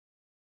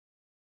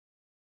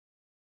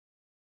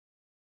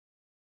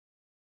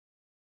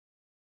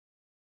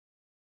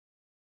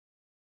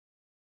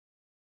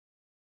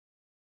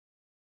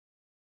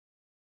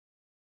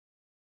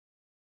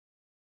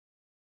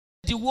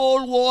the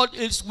whole world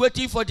is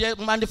waiting for the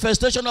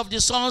manifestation of the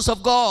sons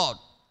of God.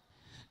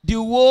 The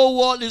whole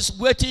world is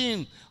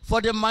waiting for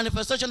the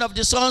manifestation of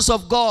the sons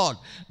of God,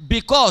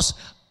 because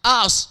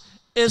as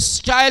a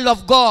child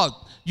of God,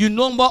 you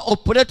no more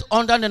operate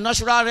under the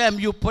natural realm,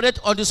 you operate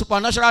on the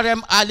supernatural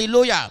realm.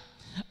 Hallelujah.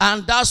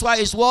 And that's why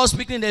it was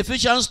speaking in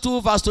Ephesians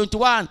 2 verse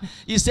 21.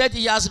 He said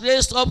he has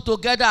raised up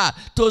together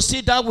to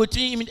sit down with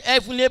him in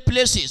heavenly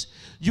places.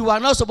 You are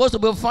not supposed to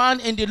be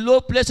found in the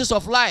low places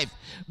of life,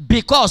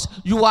 because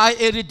you are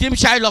a redeemed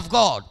child of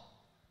God.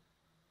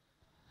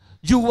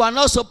 You are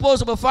not supposed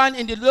to be found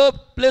in the low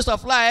place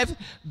of life,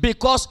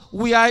 because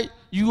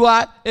you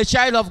are a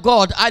child of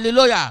God.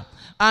 Hallelujah.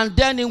 And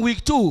then in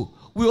week 2,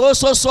 we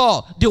also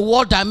saw the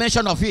world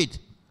dimension of it.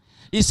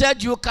 He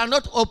said you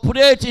cannot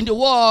operate in the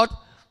world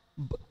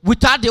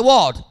without the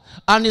word.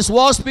 And his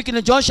word speaking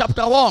in John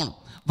chapter 1,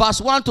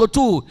 verse 1 to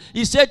 2.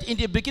 He said, in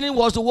the beginning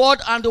was the word,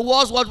 and the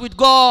word was with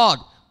God.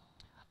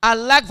 I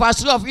like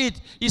verse 3 of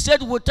it. He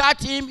said, without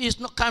him is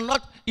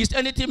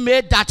anything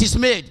made that is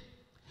made.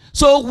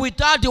 So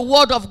without the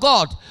word of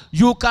God,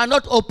 you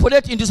cannot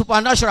operate in the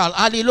supernatural.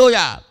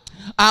 Hallelujah.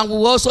 And we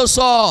also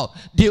saw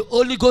the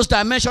Holy Ghost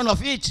dimension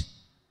of it.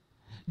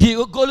 The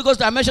Holy Ghost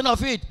dimension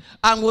of it.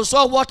 And we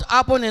saw what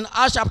happened in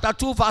Acts chapter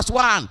 2 verse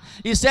 1.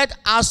 He said,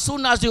 as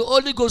soon as the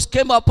Holy Ghost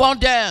came upon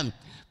them,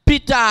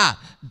 Peter, a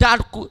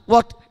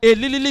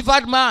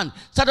lily-livered man,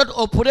 started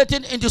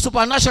operating in the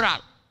supernatural.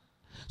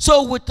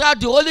 So without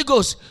the Holy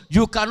Ghost,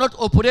 you cannot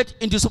operate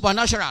in the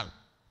supernatural.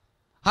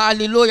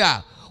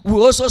 Hallelujah. We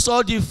also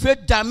saw the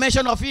faith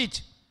dimension of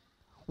it.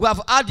 We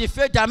have had the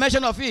faith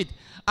dimension of it.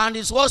 And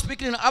it was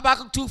speaking in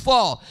Habakkuk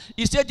 2:4.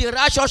 He said, the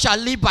righteous shall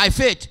live by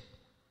faith.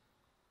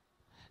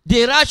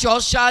 The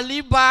righteous shall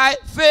live by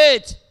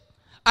faith.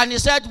 And he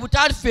said,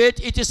 without faith,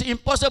 it is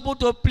impossible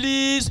to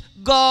please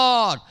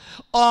God.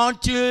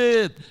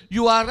 Until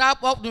you are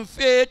wrapped up in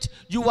faith,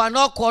 you are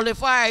not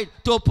qualified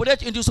to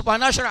operate in the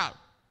supernatural.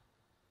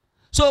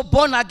 So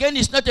born again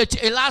is not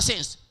a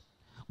license,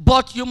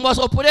 but you must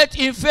operate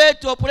in faith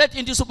to operate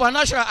in the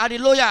supernatural.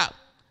 Hallelujah.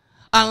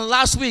 And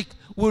last week,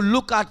 we'll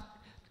look at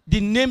the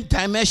name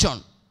dimension.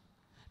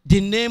 The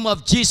name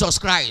of Jesus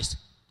Christ.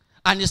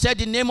 And he said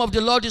the name of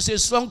the Lord is a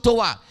strong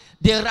tower.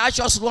 The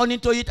righteous run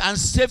into it and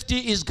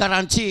safety is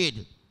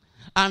guaranteed.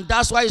 And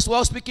that's why he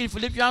was speaking in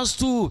Philippians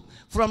 2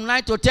 from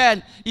 9 to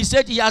 10. He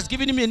said he has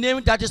given him a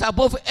name that is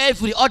above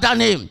every other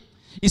name.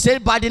 He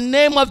said by the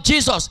name of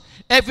Jesus,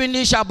 every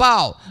knee shall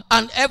bow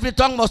and every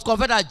tongue must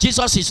confess that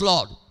Jesus is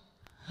Lord.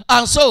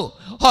 And so,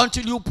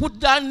 until you put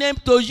that name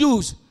to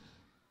use,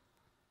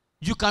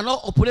 you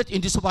cannot operate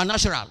in the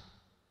supernatural.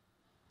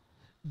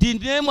 The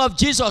name of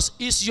Jesus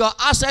is your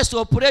access to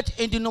operate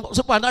in the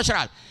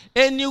supernatural.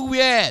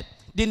 Anywhere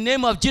the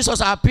name of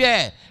Jesus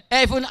appears,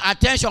 heaven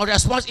attention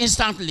responds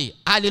instantly.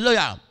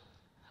 Hallelujah.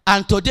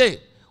 And today,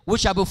 we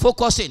shall be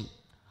focusing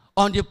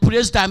on the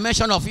praise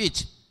dimension of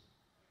it.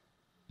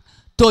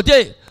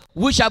 Today,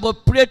 we shall be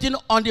operating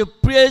on the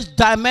praise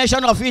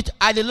dimension of it.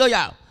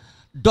 Hallelujah.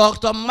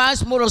 Dr.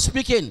 Miles Morrow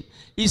speaking,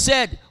 he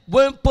said,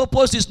 when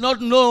purpose is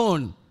not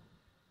known,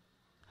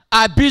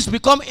 abuse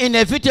becomes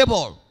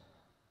inevitable.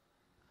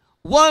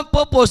 When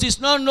purpose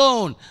is not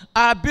known,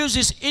 abuse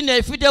is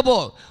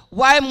inevitable.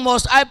 Why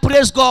must I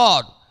praise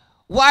God?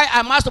 Why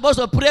am I supposed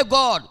to pray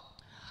God?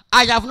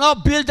 I have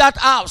not built that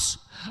house.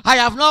 I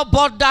have not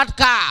bought that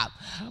car.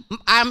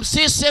 I'm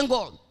still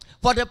single.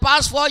 For the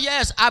past 4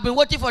 years, I've been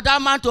waiting for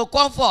that man to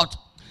comfort.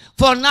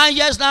 For 9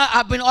 years now,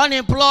 I've been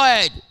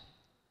unemployed.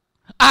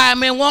 I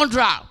am a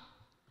wanderer.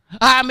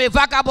 I am a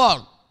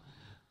vagabond.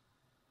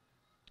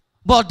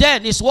 But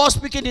then, it's worth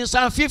speaking in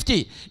Psalm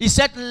 50. He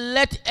said,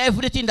 let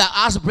everything that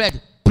has breath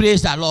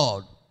praise the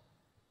Lord.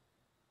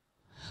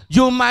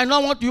 You might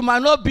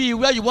not be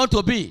where you want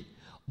to be,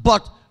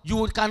 but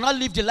you cannot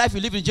live the life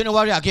you live in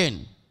January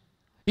again.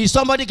 Is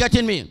somebody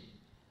getting me?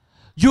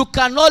 You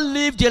cannot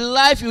live the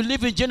life you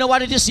live in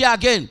January this year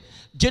again.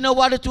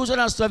 January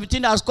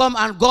 2017 has come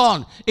and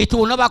gone. It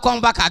will never come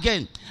back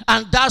again.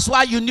 And that's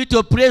why you need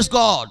to praise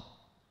God.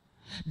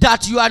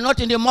 That you are not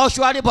in the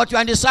mortuary, but you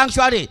are in the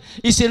sanctuary.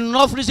 It's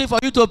enough reason for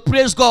you to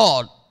praise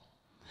God.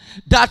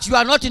 That you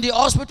are not in the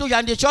hospital, you are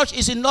in the church,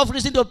 is enough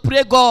reason to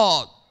pray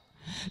God.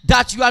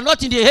 That you are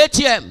not in the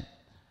ATM,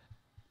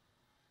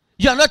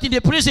 you are not in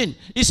the prison,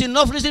 is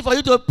enough reason for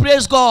you to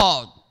praise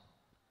God.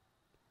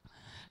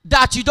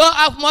 That you don't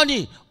have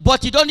money,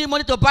 but you don't need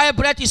money to buy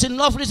bread, is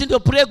enough reason to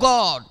pray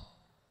God.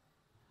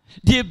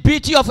 The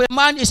beauty of a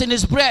man is in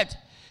his bread.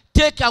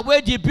 Take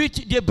away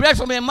the bread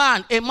from a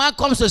man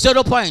comes to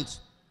 0 points.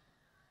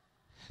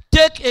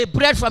 Take a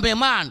bread from a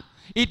man,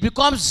 it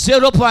becomes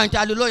 0 point.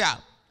 Hallelujah.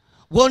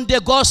 One day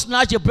God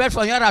snatched the bread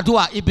from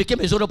Yaradua, it became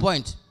a 0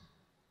 point.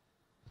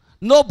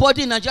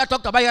 Nobody in Nigeria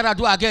talked about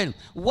Yaradua again.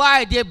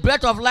 Why? The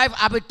bread of life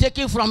have been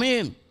taken from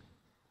him.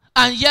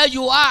 And here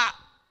you are,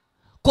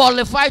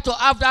 qualified to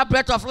have that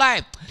bread of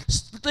life.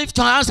 Lift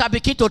your hands and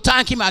begin to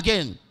thank him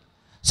again.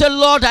 Say,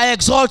 Lord, I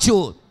exalt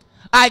you.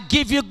 I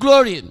give you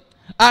glory.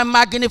 I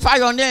magnify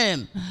your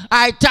name.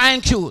 I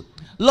thank you.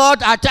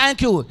 Lord, I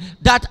thank you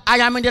that I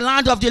am in the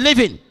land of the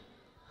living.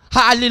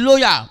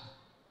 Hallelujah.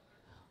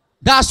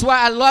 That's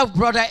why I love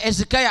Brother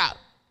Ezekiel.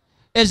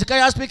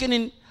 Ezekiel speaking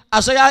in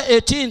Isaiah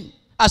 18,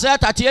 Isaiah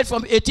 38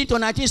 from 18 to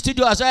 19,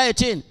 studio Isaiah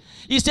 18.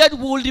 He said,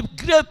 will the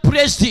grave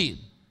praise thee?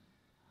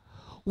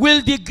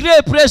 Will the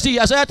grave praise thee?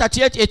 Isaiah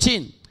 38,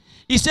 18.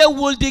 He said,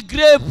 will the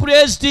grave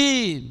praise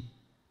thee?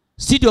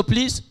 Studio,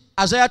 please.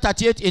 Isaiah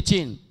 38,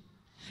 18.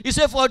 He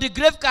said, for the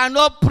grave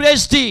cannot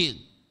praise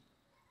thee.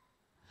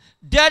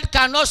 Death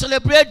cannot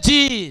celebrate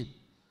thee.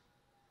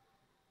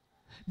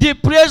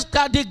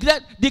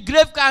 The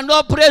grave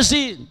cannot praise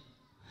thee.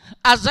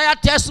 Isaiah's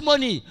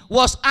testimony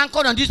was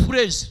anchored on this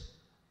praise.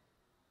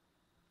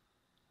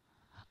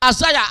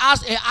 Isaiah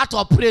has a heart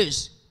of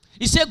praise.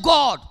 He said,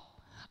 God,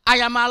 I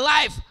am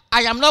alive.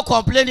 I am not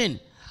complaining.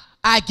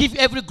 I give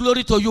every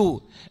glory to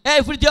you.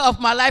 Every day of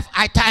my life,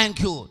 I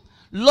thank you.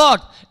 Lord,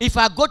 if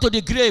I go to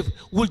the grave,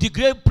 will the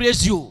grave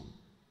praise you?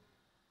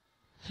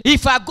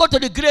 If I go to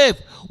the grave,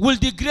 will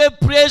the grave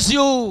praise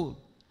you?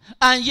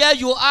 And here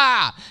you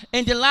are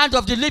in the land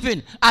of the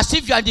living, as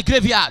if you are in the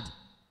graveyard.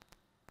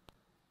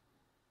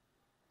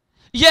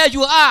 Here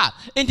you are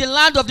in the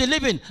land of the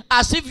living,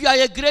 as if you are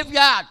a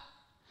graveyard.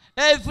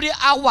 Every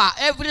hour,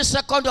 every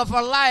second of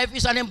your life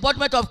is an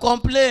embodiment of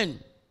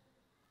complaint.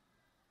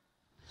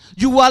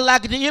 You are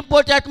like the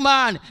impotent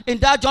man in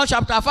that John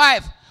chapter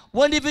 5.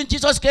 When even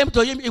Jesus came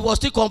to him, he was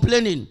still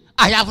complaining.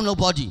 I have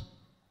nobody.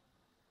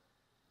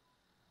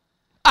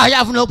 I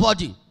have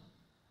nobody.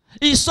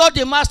 He saw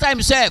the master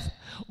himself,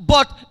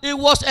 but he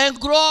was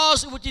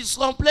engrossed with his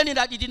complaining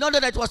that he did not know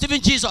that it was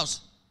even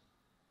Jesus.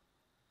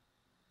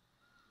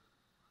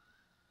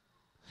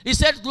 He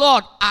said,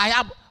 Lord,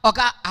 I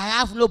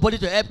have nobody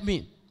to help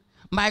me.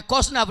 My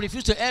cousin have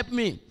refused to help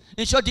me.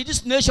 In short,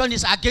 this nation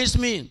is against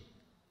me.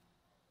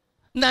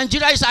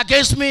 Nigeria is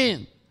against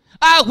me.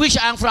 I wish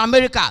I am from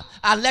America.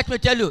 And let me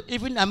tell you,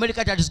 even in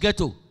America there is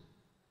ghetto.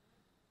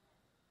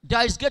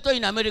 There is ghetto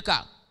in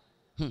America.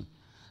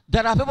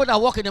 There are people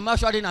that work in the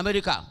mortuary in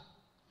America.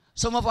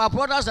 Some of our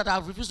brothers that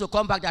have refused to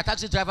come back, they are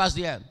taxi drivers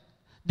there.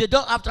 They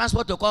don't have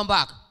transport to come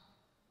back.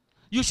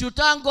 You should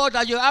thank God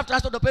that you have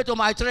transport to pay to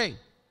my train.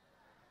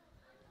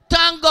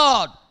 Thank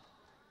God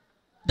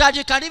that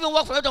you can even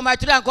walk from here to my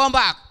train and come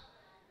back.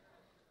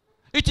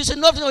 It is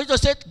enough for you to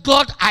say,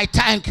 God, I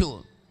thank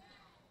you.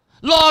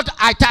 Lord,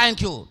 I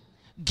thank you.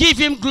 Give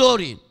him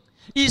glory.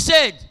 He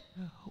said,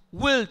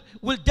 will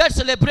death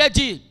celebrate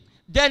thee?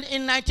 Then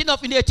in 19 of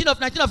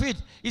it,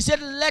 he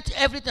said, let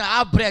everything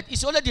have breath.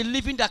 It's only the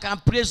living that can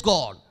praise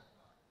God.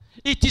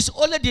 It is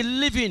only the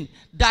living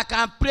that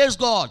can praise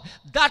God.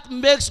 That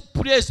makes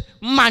praise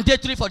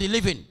mandatory for the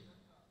living.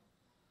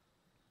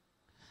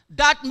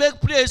 That makes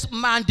praise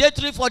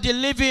mandatory for the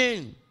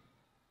living.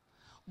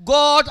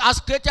 God has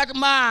created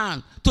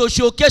man to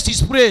showcase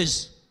his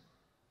praise.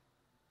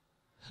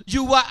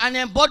 You are an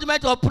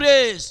embodiment of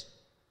praise.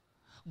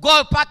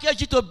 God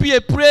packaged you to be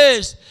a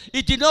praise.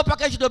 He did not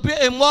package you to be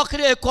a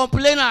mockery, a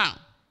complainer.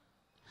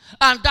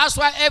 And that's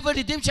why every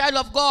redeemed child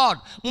of God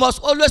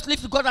must always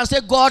live to God and say,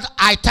 God,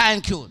 I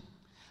thank you.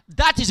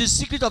 That is the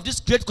secret of this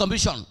great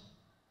commission.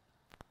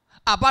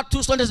 About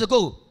 2 Sundays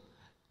ago,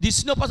 the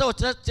senior pastor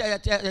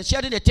was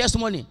sharing a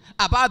testimony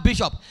about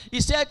Bishop. He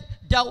said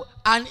that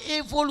an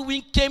evil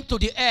wind came to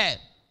the air.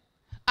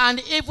 An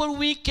evil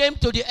wind came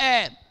to the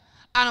air.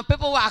 And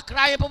people were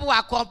crying, people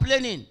were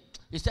complaining.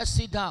 He said,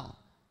 sit down.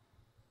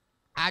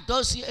 I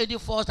don't see any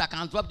force that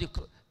can drop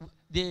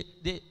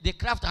the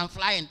craft and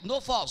flying. No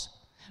force.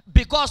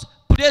 Because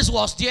praise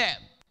was there.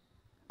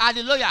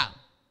 Hallelujah.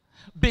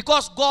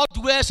 Because God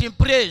dwells in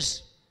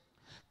praise.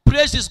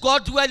 Praise is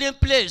God dwelling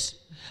place.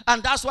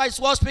 And that's why it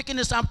was speaking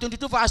in Psalm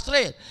 22 verse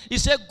 3. He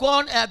said,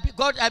 God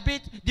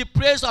habit the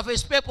praise of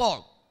his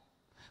people.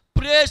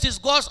 Praise is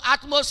God's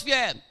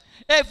atmosphere.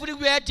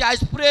 Everywhere there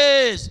is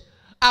praise,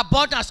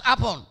 abundance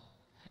happen.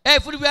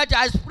 Everywhere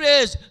there is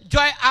praise,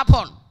 joy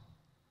happen.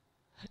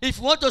 If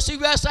you want to see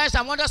where signs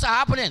and wonders are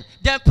happening,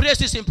 then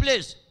praise is in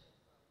place.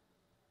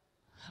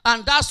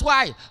 And that's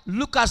why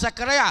look at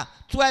Zechariah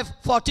 12,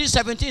 14,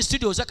 17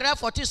 studio. Zechariah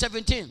 14,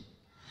 17.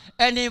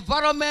 An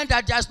environment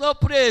that there is no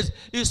praise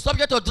is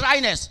subject to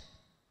dryness.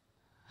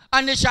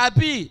 And it shall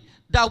be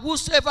that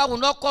whosoever will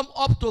not come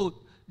up to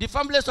the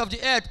families of the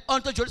earth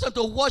unto Jerusalem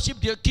to worship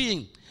their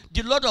king,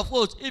 the Lord of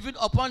hosts, even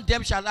upon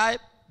them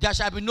there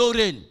shall be no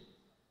rain.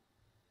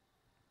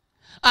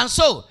 And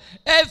so,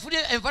 every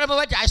environment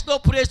where there is no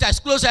praise, there is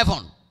closed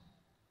heaven.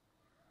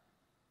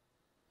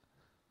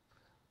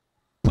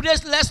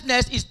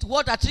 Praiselessness is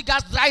what that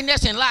triggers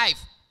dryness in life.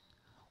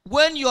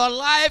 When your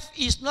life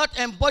is not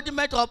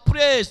embodiment of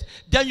praise,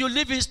 then you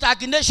live in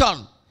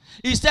stagnation.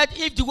 He said,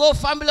 if the whole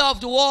family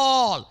of the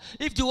world,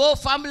 if the whole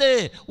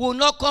family will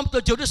not come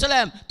to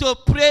Jerusalem to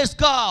praise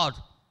God,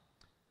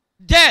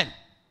 then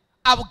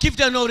I will give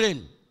them no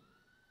rain.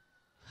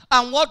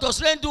 And what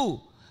does rain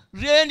do?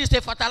 Rain is a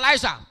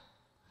fertilizer.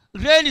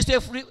 Rain is a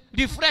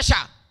refresher.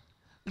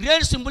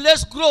 Rain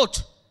stimulates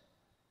growth.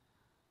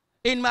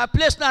 In my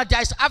place now,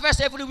 there is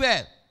harvest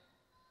everywhere.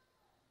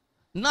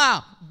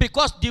 Now,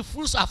 because the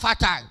fruits are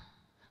fertile.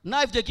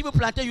 Now, if they give you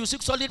plantain, you see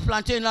solid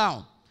plantain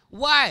now.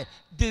 Why?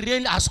 The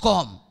rain has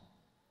come.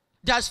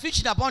 There's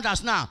fish in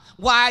abundance now.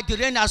 Why? The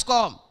rain has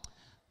come.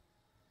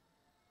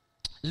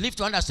 Lift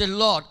your hand and say,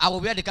 Lord, I will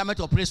wear the garment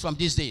of praise from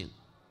this day.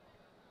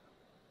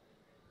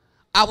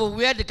 I will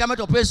wear the garment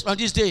of praise from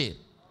this day.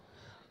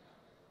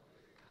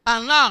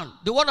 And now,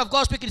 the word of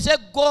God speaking, it said,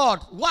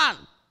 God, one,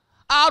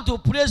 how to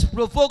praise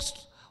provokes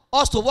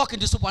us to walk in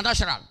the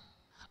supernatural.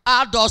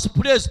 How does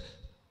praise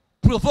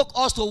provoke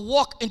us to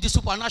walk in the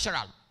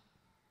supernatural?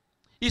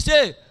 He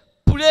said,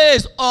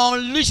 praise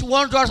unleash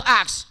wondrous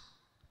acts.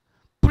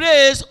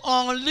 Praise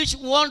unleash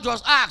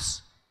wondrous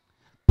acts.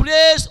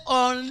 Praise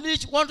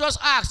unleash wondrous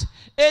acts.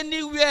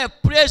 Anywhere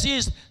praise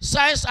is,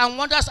 signs and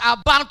wonders are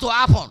bound to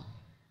happen.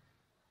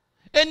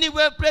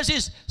 Anywhere praise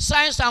is,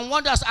 signs and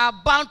wonders are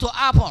bound to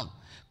happen.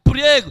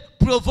 Praise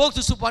provokes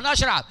the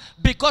supernatural,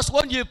 because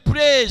when you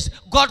praise,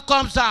 God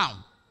comes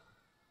down.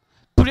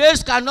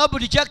 Praise cannot be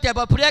rejected,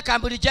 but prayer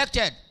can be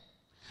rejected.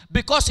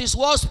 Because his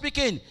word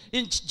speaking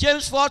in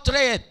James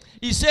 4:3,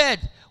 he said,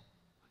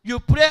 you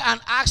pray and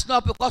ask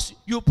not because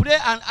you pray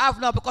and have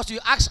not because you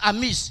ask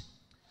amiss.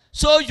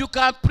 So you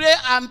can pray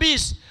and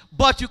miss,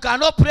 but you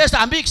cannot praise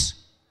and mix.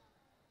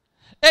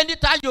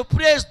 Anytime you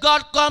praise,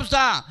 God comes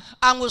down.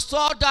 And we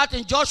saw that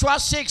in Joshua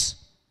 6,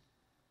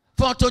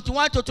 from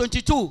 21 to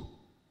 22.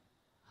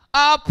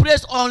 Our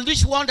praise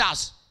unleashed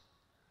wonders.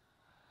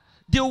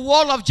 The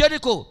wall of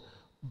Jericho,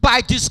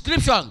 by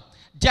description,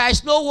 there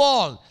is no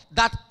wall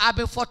that has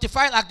been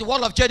fortified like the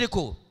wall of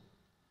Jericho.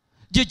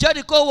 The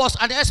Jericho was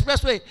an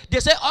expressway.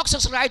 They say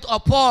oxen ride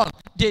upon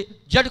the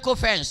Jericho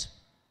fence.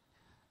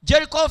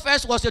 Jericho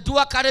fence was a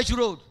dual carriage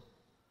road.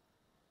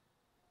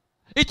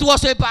 It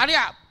was a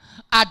barrier.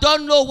 I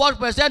don't know what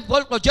represents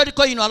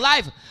Jericho in your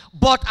life,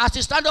 but as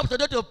you stand up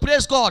today to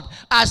praise God,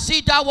 I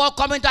see that wall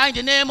coming down in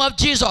the name of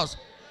Jesus.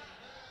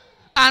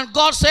 And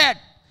God said,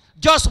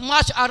 just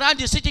march around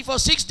the city for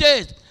 6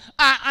 days.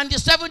 And the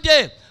 7th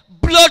day,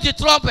 blow the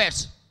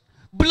trumpets.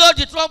 Blow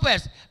the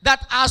trumpets.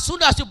 That as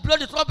soon as you blow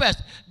the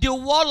trumpets, the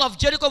wall of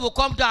Jericho will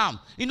come down.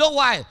 You know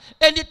why?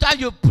 Anytime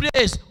you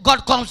praise,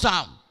 God comes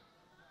down.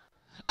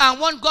 And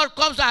when God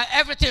comes down,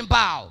 everything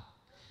bow.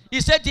 He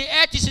said the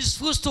earth is his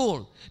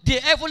footstool. The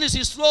heaven is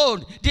his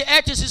throne. The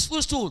earth is his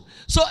footstool.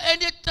 So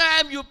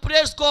anytime you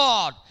praise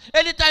God,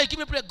 anytime you give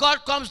me praise,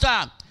 God comes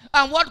down.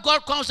 And what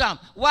God comes down,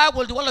 why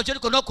will the wall of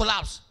Jericho not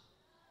collapse?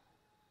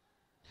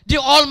 The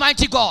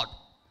Almighty God,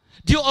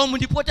 the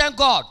omnipotent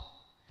God,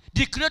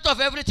 the creator of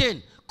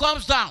everything,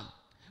 comes down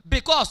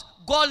because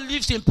God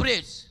lives in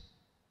praise.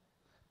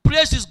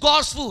 Praise is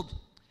God's food.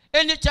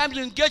 Anytime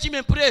you engage him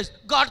in praise,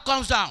 God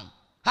comes down.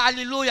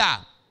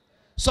 Hallelujah.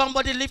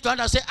 Somebody lift your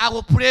hand and say, I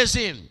will praise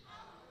him.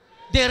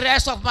 The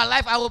rest of my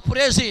life, I will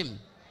praise him.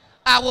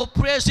 I will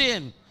praise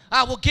him.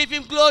 I will give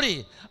him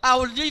glory. I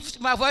will lift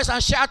my voice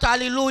and shout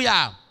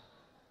hallelujah.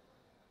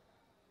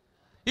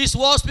 His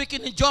word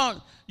speaking in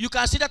John. You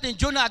can see that in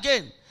Jonah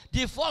again.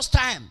 The first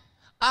time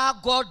our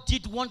God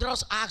did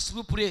wondrous acts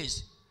through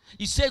praise.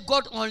 He said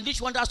God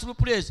unleashed wonders through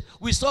praise.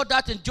 We saw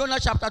that in Jonah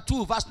chapter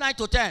 2, verse 9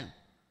 to 10.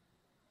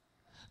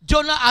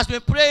 Jonah has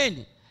been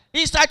praying.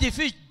 Inside the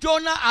fish,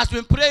 Jonah has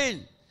been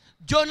praying.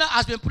 Jonah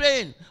has been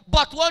praying.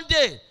 But one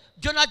day,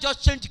 Jonah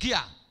just changed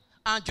gear.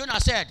 And Jonah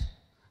said,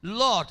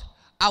 Lord,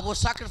 I will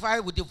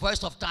sacrifice with the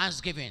voice of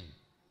thanksgiving.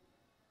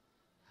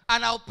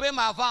 And I will pay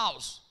my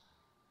vows.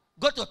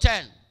 Go to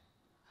 10.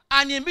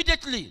 And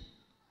immediately,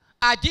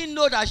 I didn't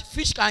know that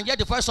fish can hear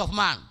the voice of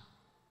man.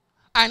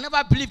 I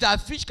never believed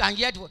that fish can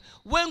hear.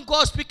 When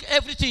God speaks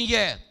everything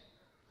here.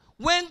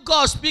 When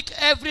God speaks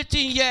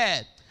everything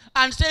here.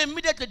 And say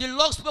immediately the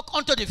Lord spoke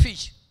unto the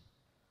fish.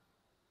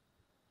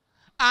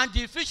 And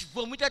the fish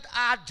vomited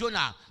out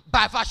Jonah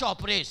by virtue of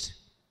praise.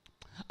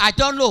 I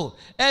don't know.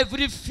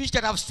 Every fish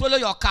that have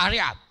swallowed your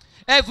career,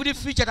 every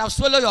fish that have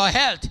swallowed your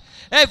health,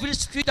 every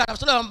fish that have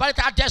swallowed your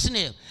marital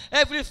destiny,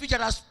 every fish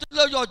that has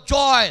swallowed your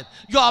joy,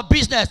 your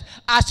business,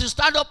 as you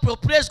stand up to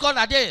praise God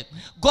today,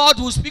 God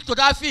will speak to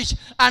that fish,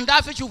 and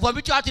that fish will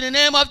vomit you out in the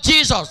name of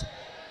Jesus.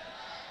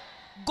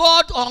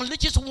 God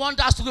unleashes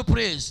wonders through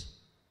praise.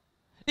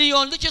 He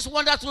unleashes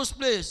wonders through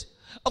praise.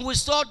 And we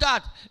saw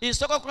that in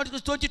 2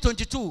 Chronicles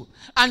 20:22.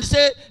 And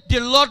say,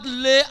 the Lord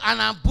lay an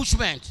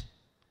ambushment.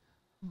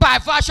 By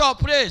virtue of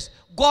praise,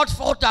 God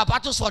fought their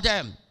battles for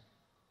them.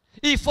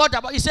 He fought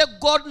about. He said,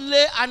 God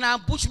lay an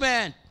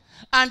ambushment,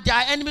 and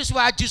their enemies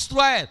were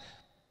destroyed.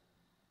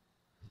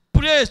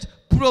 Praise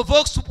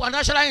provokes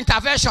supernatural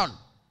intervention.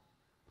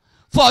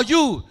 For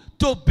you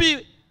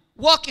to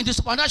walk in the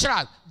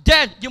supernatural,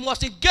 then you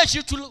must engage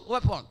your tool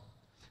weapon.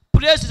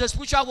 Praise is a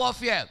spiritual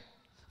warfare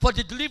for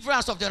the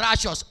deliverance of the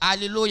righteous.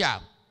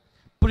 Hallelujah.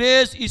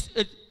 Praise is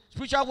a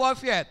spiritual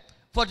warfare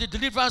for the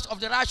deliverance of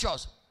the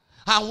righteous.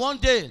 And one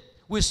day,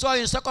 we saw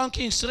in 2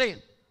 Kings 3,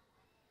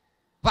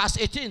 verse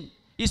 18,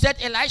 he said,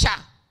 Elisha,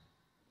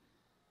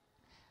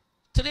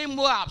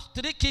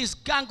 3 kings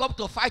gang up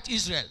to fight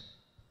Israel.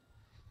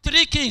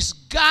 3 kings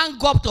gang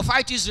up to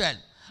fight Israel.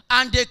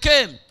 And they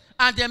came,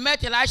 and they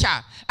met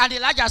Elisha. And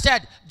Elijah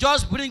said,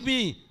 just bring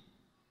me.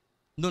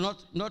 No,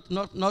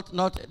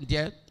 not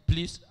there,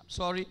 please. I'm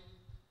sorry.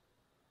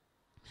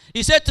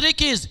 He said 3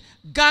 kings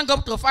gang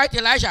up to fight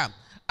Elijah.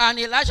 And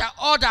Elijah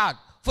ordered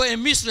for a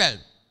minstrel.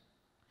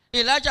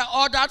 Elijah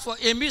ordered for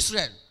a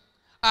minstrel.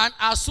 And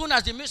as soon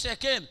as the minstrel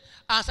came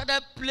and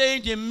started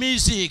playing the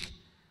music,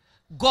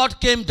 God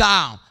came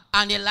down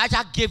and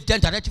Elijah gave them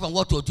directive on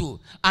what to do.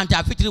 And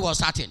their victory was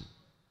certain.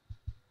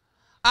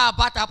 How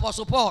about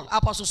Apostle Paul,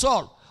 Apostle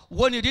Saul?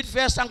 When he read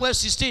 1 Samuel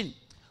 16,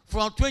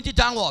 from 20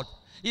 downward,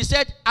 he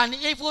said, an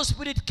evil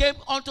spirit came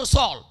unto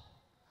Saul.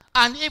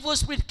 An evil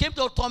spirit came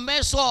to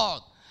torment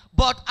Saul.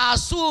 But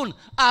as soon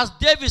as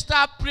David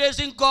started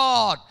praising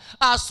God,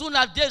 as soon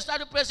as David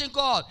started praising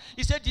God,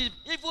 he said the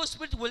evil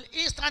spirit will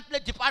instantly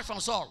depart from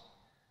Saul.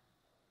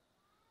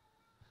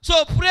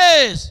 So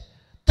praise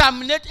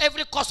terminate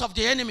every cause of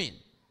the enemy.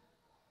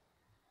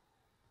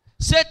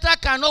 Satan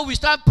cannot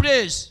withstand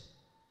praise.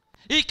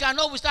 He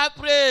cannot withstand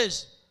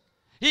praise.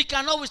 He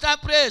cannot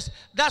withstand praise.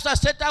 That's why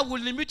Satan will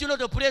limit you not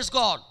to praise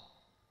God.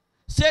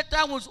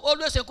 Satan will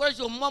always encourage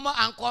you to murmur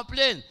and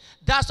complain.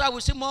 That's why we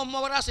see more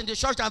murmurers in the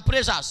church than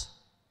praisers.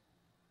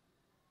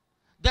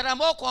 There are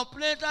more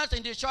complainers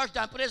in the church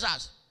than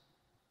praisers.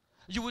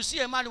 You will see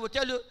a man who will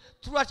tell you,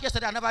 throughout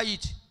yesterday I never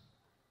eat.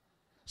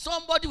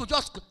 Somebody will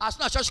just, as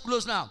soon as church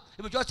closed now,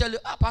 he will just tell you,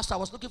 Pastor, I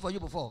was looking for you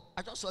before.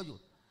 I just saw you.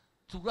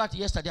 Throughout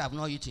yesterday I have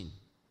not eaten.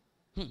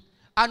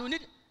 And we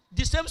need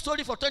the same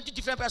story for 20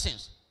 different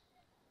persons.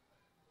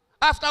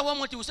 After 1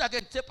 month, he will say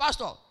again, say,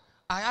 Pastor,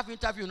 I have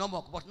interview no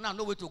more, but now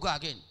no way to go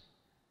again.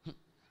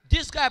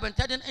 This guy has been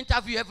telling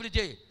interview every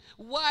day.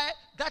 Why?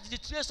 That is the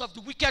trace of the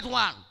wicked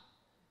one.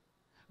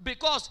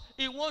 Because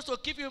he wants to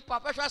keep you in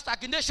perpetual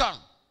stagnation.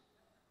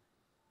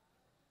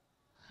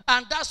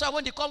 And that's why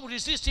when they come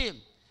resist him,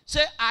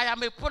 say, I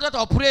am a product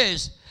of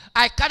praise.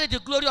 I carry the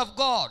glory of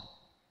God.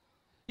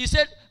 He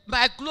said,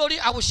 my glory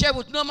I will share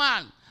with no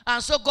man.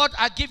 And so God,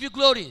 I give you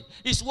glory.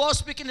 His word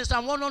speaking in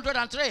Psalm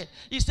 103.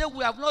 He said,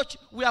 we have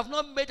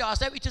not made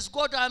ourselves. It is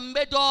God that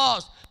made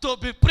us to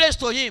be praised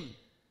to him.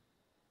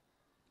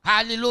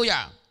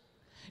 Hallelujah.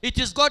 It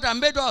is God that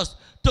made us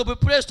to be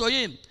praised to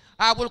him.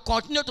 I will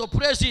continue to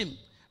praise him.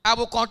 I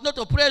will continue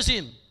to praise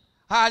him.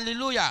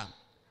 Hallelujah.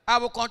 I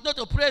will continue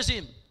to praise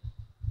him.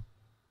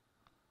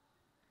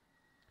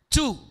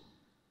 2.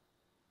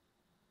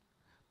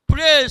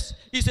 Praise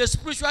is a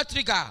spiritual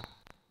trigger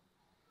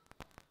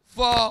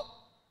for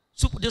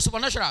the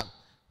supernatural.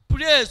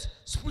 Praise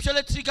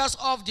spiritually triggers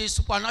off the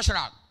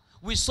supernatural.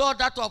 We saw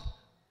that of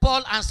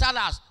Paul and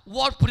Silas.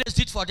 What praise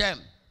did for them?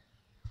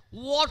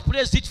 What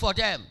praise did for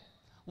them?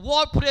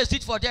 What praise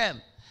did for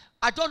them?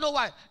 I don't know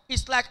why.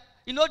 It's like,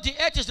 the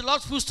earth is the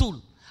Lord's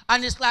footstool.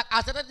 And it's like,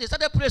 as they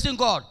started praising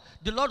God,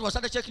 the Lord was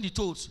started checking the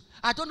toes.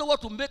 I don't know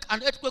what to make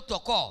an earthquake to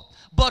occur.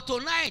 But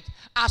tonight,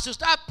 as you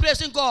start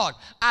praising God,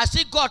 I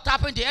see God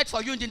tapping the earth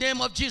for you in the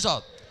name of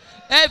Jesus.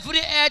 Every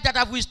earth that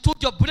have withstood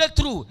your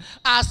breakthrough,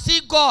 I see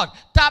God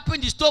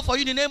tapping the stone for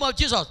you in the name of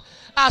Jesus.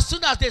 As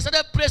soon as they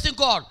started praising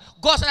God,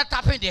 God started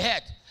tapping the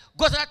head.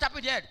 God started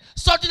tapping the head.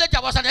 Suddenly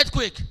there was an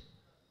earthquake.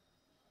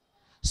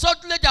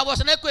 Suddenly there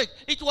was an earthquake.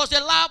 It was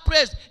a loud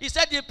praise. He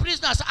said the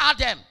prisoners had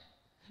them.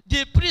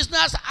 The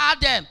prisoners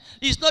had them.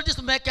 It's not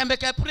just make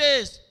a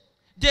praise.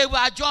 They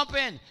were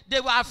jumping.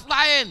 They were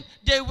flying.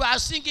 They were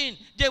singing.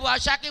 They were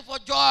shouting for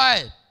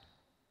joy.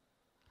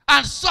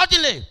 And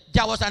suddenly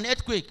there was an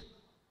earthquake.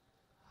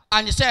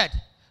 And he said,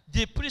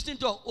 the prison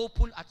door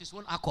opened at his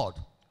own accord.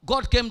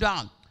 God came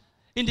down.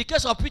 In the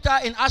case of Peter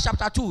in Acts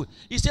chapter 2,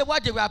 he said while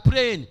they were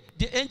praying,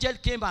 the angel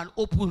came and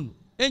opened.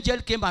 Angel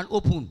came and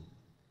opened.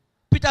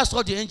 Peter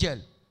saw the angel.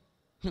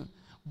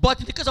 But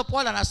in the case of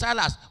Paul and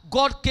Silas,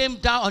 God came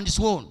down on his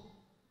own.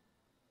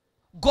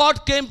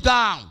 God came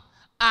down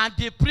and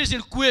the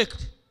prison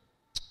quaked.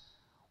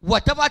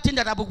 Whatever thing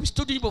that I have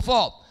studied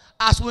before,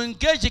 as we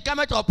engage the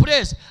garment of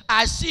praise,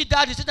 I see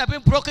that the things have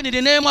been broken in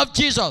the name of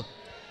Jesus.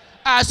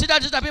 I see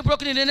that this has been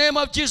broken in the name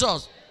of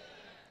Jesus.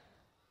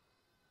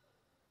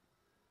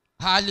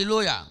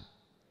 Hallelujah.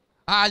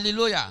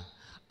 Hallelujah.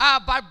 How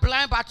about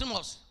blind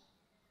Bartimaeus?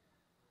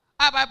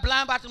 How about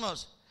blind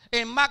Bartimaeus?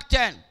 In Mark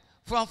 10,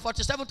 from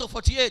 47 to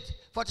 48,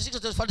 46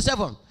 to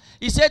 47,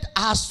 he said,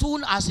 as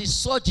soon as he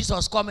saw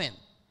Jesus coming,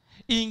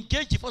 he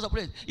engaged the force of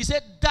praise. He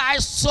said, thy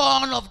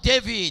son of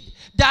David,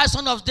 thy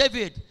son of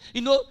David.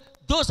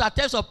 Those are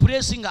types of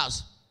praise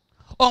singers.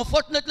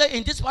 Unfortunately,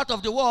 in this part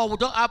of the world, we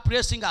don't have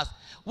praise singers.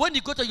 When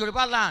you go to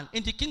Yoruba land,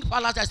 in the King's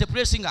Palace, there's a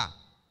praise singer.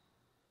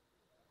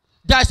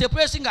 There's a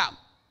praise singer.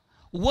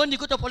 When you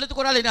go to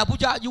political rally in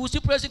Abuja, you will see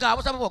praise singer.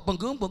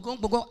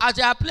 As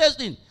they are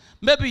placing,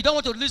 maybe you don't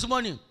want to release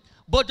money,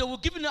 but they will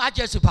give you an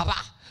agency, Papa.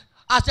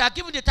 As they are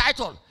giving the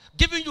title,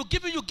 giving you.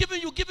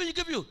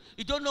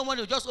 You don't know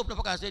money, you just open the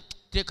pocket and say,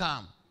 take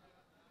calm.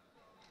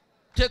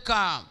 Take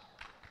calm.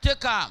 Take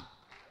calm.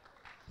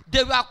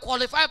 They were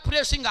qualified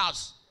praise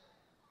singers.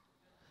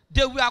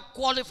 They were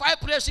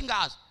qualified praise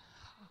singers.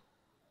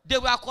 They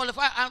were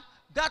qualified, and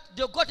that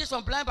they got it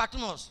from blind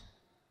Bartimaeus.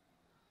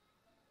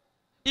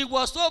 He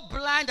was so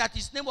blind that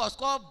his name was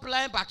called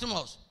blind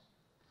Bartimaeus.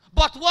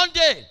 But one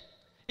day,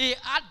 he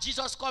had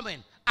Jesus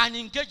coming and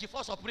engaged the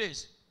force of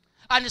praise.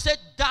 And he said,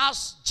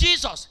 that's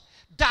Jesus,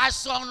 thy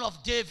son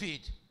of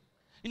David.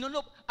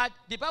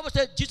 The Bible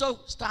said Jesus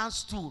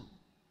stands tall.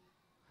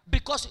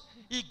 Because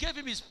he gave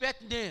him his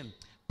pet name.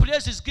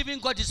 Praise is giving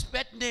God his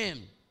pet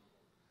name.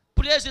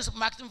 Praise is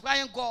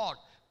magnifying God.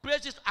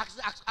 Praise is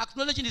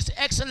acknowledging his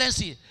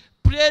excellency.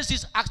 Praise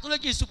is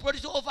acknowledging his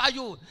superiority over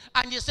you.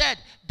 And he said,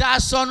 "Thou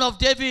son of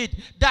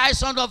David, thy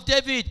son of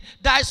David,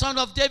 thy son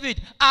of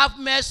David, have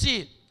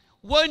mercy."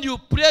 When you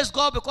praise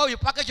God because you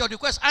package your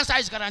request, answer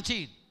is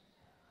guaranteed.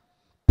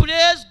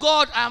 Praise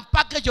God and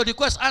package your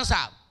request,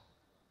 answer.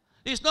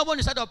 It's not one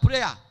inside of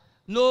prayer.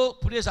 No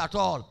praise at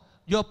all.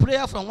 Your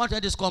prayer from one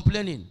end is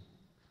complaining.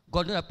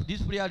 God knows that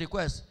this prayer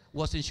request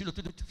was in Shiloh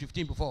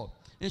 2015 before.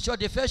 In short,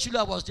 the first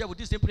Shiloh was there with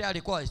this same prayer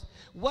request.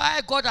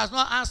 Why God has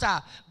not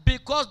answered?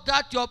 Because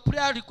that your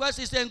prayer request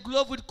is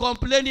engulfed with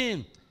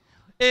complaining.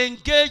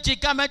 Engage the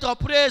garment of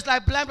praise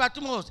like blind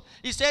Bartimaeus.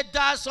 He said,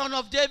 "Thou son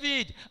of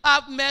David,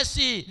 have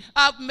mercy,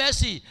 have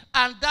mercy."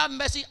 And that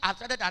mercy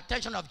attracted the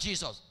attention of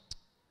Jesus.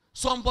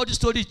 Somebody's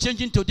story is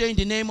changing today in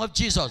the name of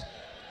Jesus.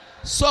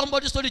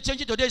 Somebody's story is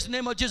changing today in the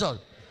name of Jesus.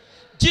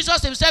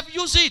 Jesus himself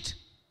used it.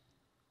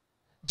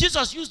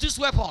 Jesus used this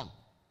weapon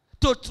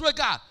to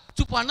trigger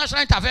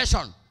supernatural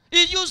intervention.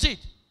 He used it.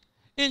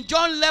 In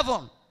John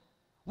 11,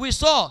 we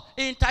saw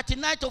in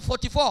 39 to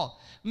 44,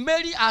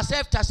 Mary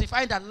herself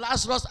testifying that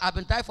Lazarus had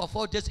been died for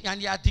 4 days and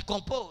he had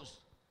decomposed.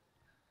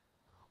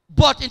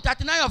 But in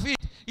 39 of it,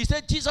 he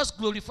said Jesus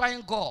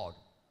glorifying God.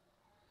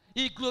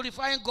 He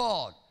glorifying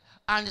God.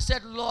 And he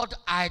said, "Lord,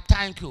 I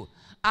thank you."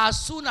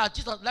 As soon as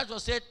Jesus,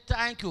 Lazarus said,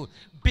 "Thank you,"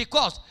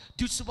 because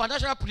the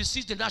supernatural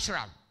precedes the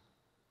natural.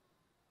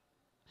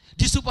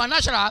 The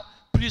supernatural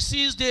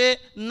precedes the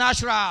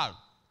natural.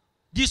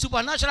 The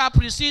supernatural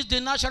precedes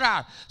the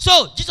natural.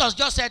 So Jesus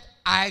just said,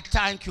 "I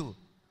thank you.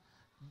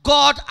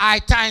 God, I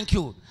thank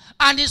you."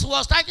 And he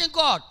was thanking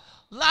God.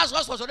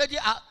 Lazarus was already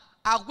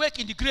awake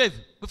in the grave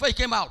before he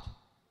came out.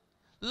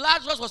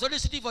 Lazarus was already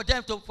sitting for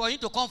them for him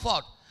to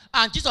comfort.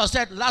 And Jesus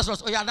said,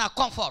 "Lazarus, oh yeah, now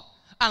comfort."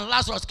 And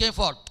Lazarus came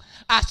forth.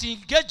 As you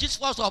engage this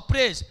force of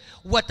praise,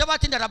 whatever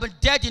thing that have been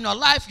dead in your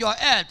life, your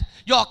health,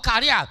 your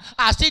career,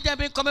 I see them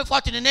being coming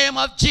forth in the name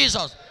of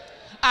Jesus.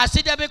 I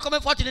see them being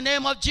coming forth in the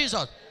name of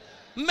Jesus.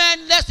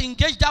 Men, let's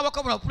engage that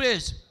weapon of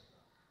praise.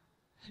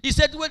 He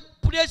said, when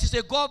praise is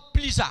a God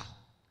pleaser.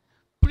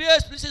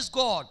 Praise pleases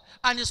God.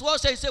 And his word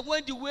says,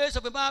 when the ways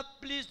of a man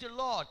please the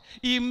Lord,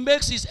 he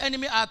makes his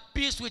enemy at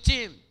peace with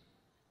him.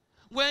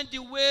 When the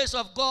ways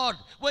of God,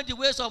 when the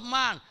ways of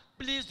man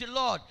please the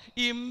Lord,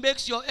 he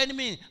makes your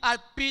enemy at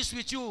peace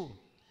with you.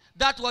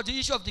 That was the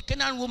issue of the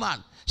Canaan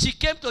woman. She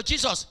came to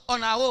Jesus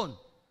on her own.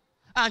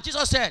 And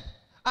Jesus said,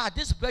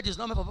 "This bread is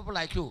not meant for people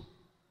like you.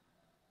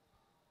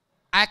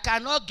 I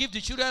cannot give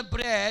the children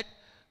bread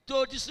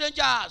to the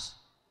strangers."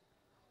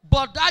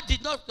 But that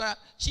did not,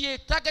 she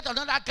targeted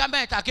another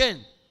garment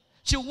again.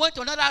 She went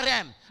to another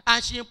realm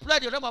and she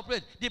employed the realm of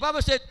praise. The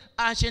Bible said,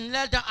 and she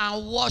knelt down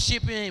and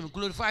worshiped him,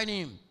 glorifying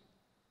him.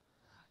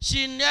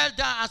 She knelt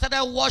down and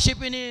started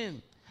worshiping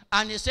him.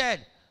 And he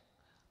said,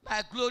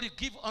 "My glory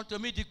give unto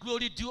me the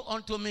glory due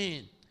unto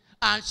me."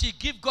 And she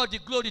gave God the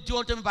glory due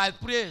unto me by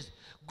praise.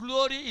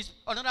 Glory is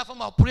another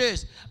form of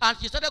praise. And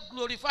she started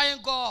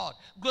glorifying God.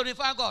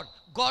 Glorifying God.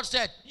 God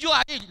said, "You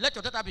are healed. Let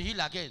your daughter be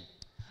healed again."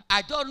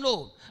 I don't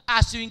know.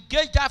 As you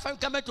engage that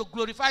family to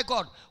glorify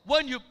God,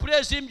 when you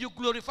praise him, you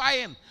glorify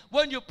him.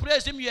 When you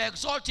praise him, you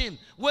exalt him.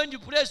 When you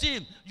praise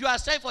him, you are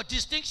set for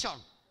distinction.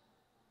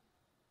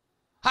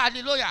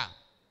 Hallelujah.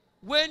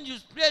 When you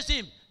praise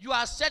him, you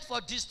are set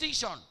for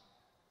distinction.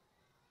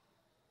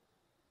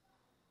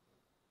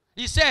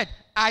 He said,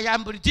 "I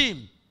am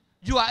redeemed.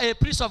 You are a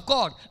priest of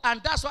God."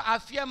 And that's why I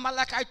fear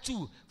Malachi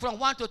 2, from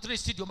 1 to 3,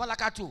 studio,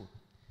 Malachi 2.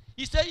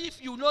 He said,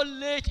 "If you not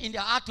late in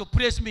the heart to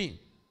praise me,"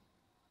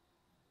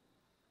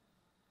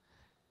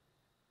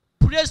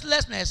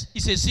 praiselessness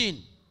is a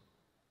sin.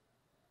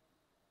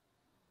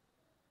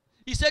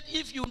 He said,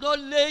 "If you not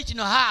late in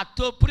your heart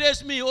to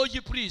praise me, O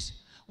ye priests,"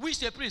 which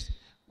is a priest.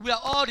 We are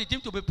all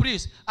redeemed to be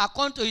priests.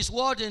 According to his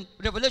word in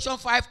Revelation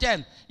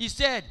 5:10, he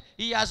said,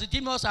 he has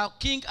redeemed us as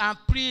king and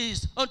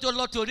priest unto the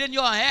Lord to reign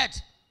your head.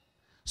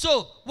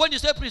 So, when you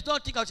say priest,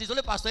 don't think of it's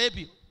only Pastor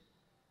AB.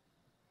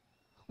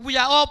 We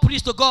are all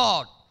priests to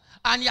God.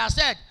 And he has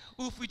said,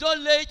 if we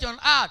don't lay it on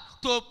earth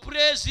to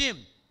praise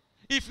him,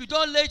 if you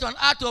don't lay it on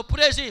earth to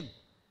praise him,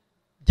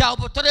 there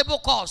will be terrible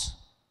cause.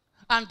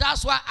 And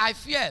that's why I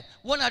fear,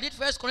 when I read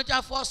 1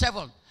 Corinthians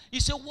 4:7,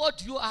 he said, what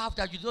do you have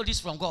that you don't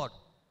receive from God?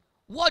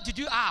 What did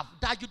you have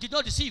that you did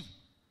not receive?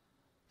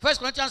 1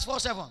 Corinthians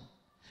 4:7.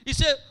 He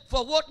said,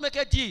 for what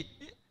maketh thee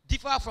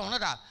differ from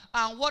another?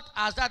 And what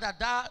has that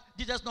thou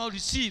didst not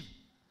receive?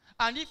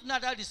 And if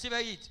neither receive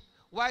it,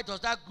 why does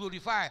that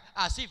glorify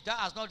as if thou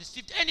hast not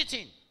received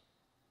anything?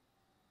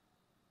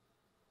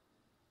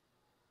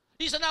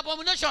 It's an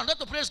abomination not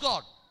to praise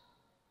God.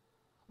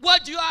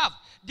 What do you have?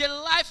 The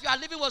life you are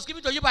living was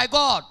given to you by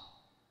God.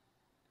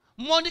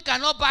 Money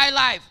cannot buy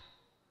life.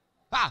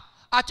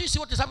 I think see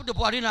what is happening to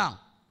Buhari now.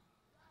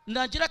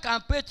 Nigeria can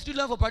pay $3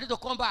 million for Buhari to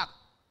come back.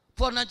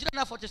 For Nigeria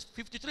now, for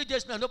 53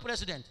 days now, no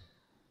president.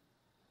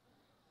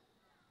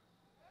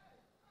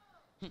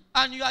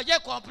 And you are here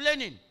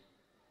complaining.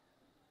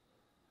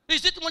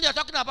 Is it money you're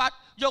talking about?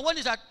 Your one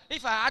is that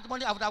if I had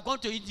money, I would have gone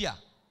to India.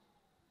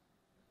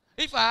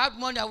 If I had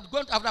money, I would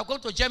have gone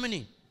to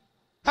Germany.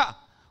 Ha!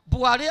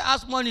 Buhari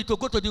has money to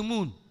go to the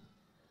moon.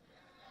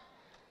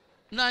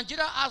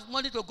 Nigeria has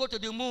money to go to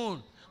the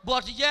moon.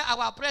 But here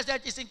our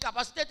president is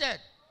incapacitated.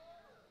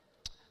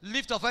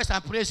 Lift your voice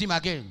and praise him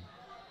again.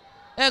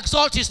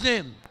 Exalt his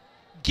name.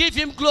 Give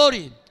him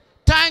glory.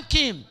 Thank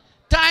him.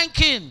 Thank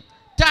him.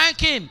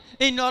 Thank him.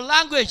 In your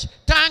language,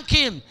 thank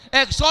him.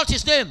 Exalt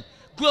his name.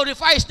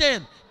 Glorify his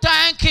name.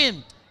 Thank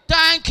him.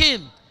 Thank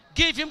him.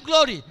 Give him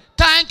glory.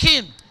 Thank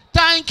him.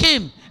 Thank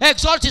him.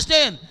 Exalt his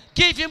name.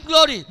 Give him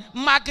glory.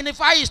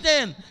 Magnify his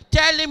name.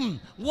 Tell him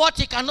what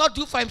he cannot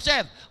do for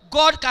himself.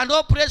 God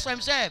cannot praise for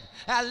himself.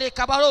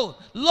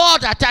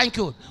 Lord, I thank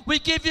you. We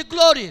give you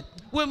glory.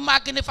 We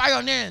magnify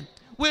your name.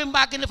 We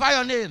magnify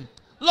your name.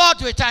 Lord,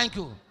 we thank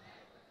you.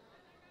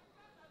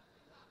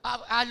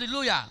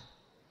 Hallelujah.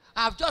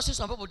 I've just seen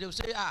some people, they will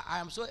say, I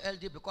am so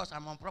healthy because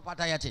I'm on proper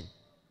dieting.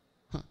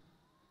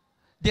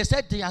 They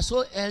said they are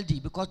so healthy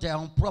because they are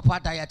on proper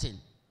dieting.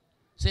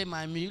 Say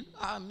my meal,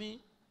 me,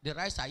 the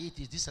rice I eat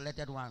is this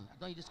selected one. I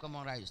don't eat this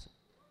common rice.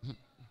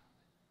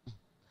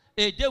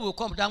 A day will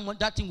come,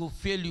 that thing will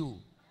fail you.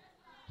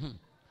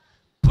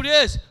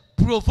 Praise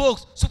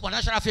provokes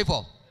supernatural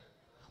favor.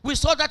 We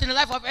saw that in the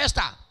life of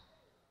Esther.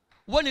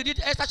 When you read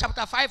Esther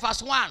chapter 5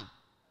 verse 1,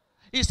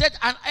 he said,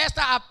 and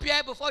Esther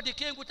appeared before the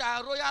king with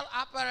her royal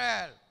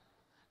apparel.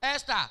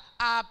 Esther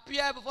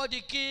appeared before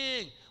the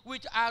king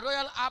with her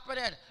royal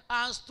apparel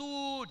and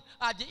stood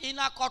at the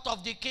inner court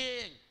of the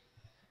king.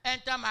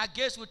 Enter my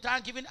gates with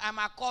thanksgiving and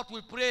my court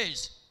with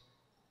praise.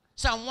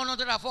 Psalm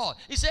 104.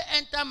 He said,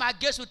 enter my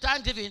gates with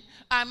thanksgiving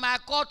and my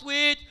court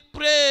with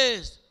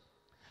praise.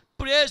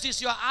 Praise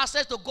is your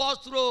access to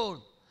God's throne.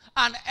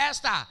 And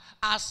Esther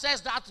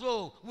accessed that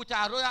throne with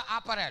her royal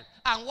apparel.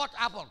 And what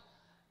happened?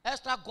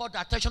 Esther got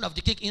the attention of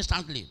the king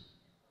instantly.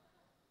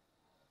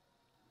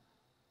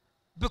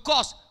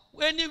 Because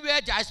anywhere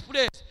there is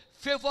praise,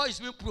 favor is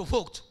being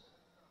provoked.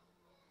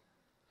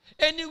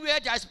 Anywhere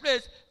there is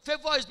praise,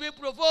 favor is being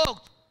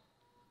provoked.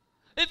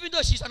 Even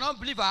though she's an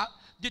unbeliever,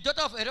 the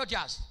daughter of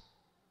Herodias,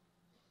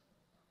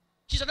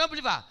 she's an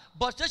unbeliever,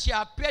 but then she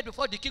appeared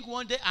before the king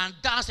one day and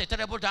danced a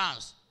terrible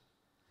dance.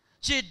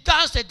 She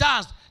danced a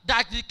dance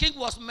that the king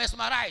was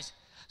mesmerized.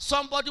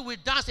 Somebody will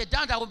dance a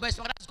dance that will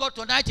mesmerize God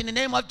tonight in the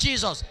name of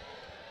Jesus.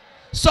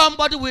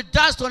 Somebody will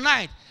dance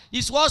tonight.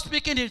 He was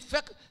speaking in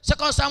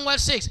 2 Samuel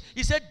 6.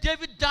 He said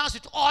David danced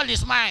with all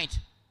his might.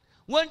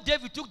 When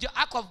David took the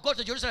ark of God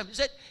to Jerusalem, he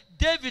said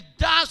David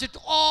danced with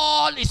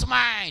all his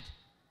might.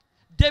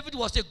 David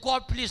was a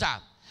God pleaser.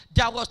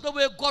 There was no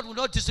way God would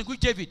not distinguish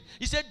David.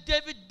 He said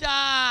David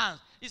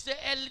danced. He said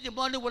early in the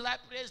morning will I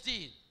praise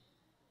thee.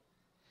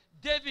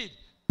 David,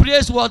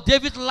 praise was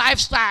David's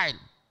lifestyle.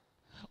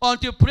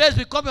 Until praise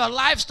becomes your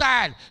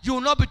lifestyle, you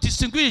will not be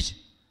distinguished.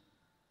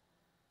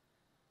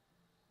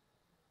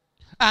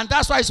 And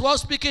that's why he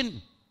was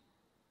speaking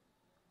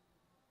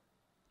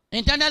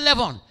in Daniel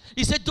 11.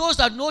 He said, those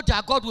that know their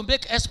God will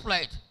make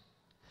exploit.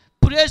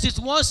 Praise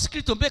is one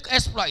secret to make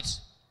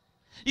exploits.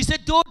 He said,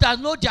 those that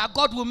know their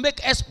God will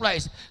make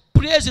exploits.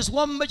 Praise is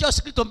one major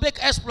secret to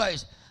make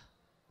exploits.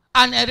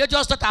 And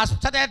Herodias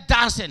started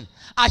dancing.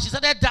 And she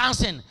started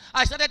dancing.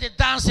 I started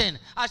dancing.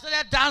 I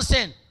started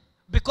dancing.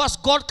 Because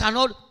God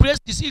cannot, praise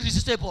is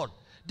irresistible.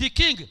 The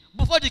king,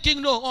 before the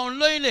king know,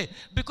 unknowingly,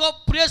 because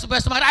praise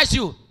mesmerize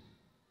you.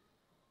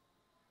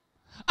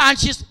 And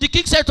the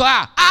king said to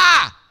her,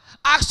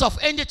 ask of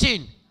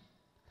anything.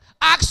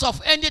 Ask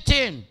of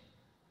anything.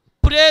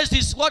 Praise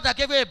is what I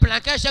gave you a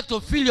blanket check to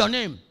fill your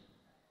name.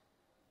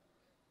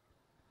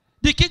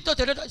 The king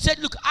said,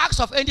 look, ask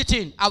of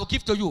anything, I will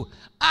give to you.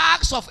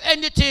 Ask of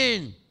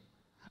anything.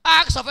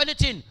 Ask of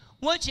anything.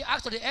 When she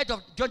asked for the head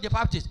of John the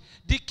Baptist,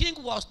 the king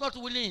was not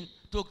willing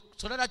to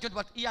surrender John,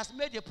 but he has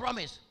made a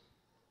promise.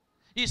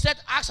 He said,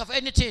 ask of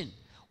anything.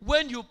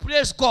 When you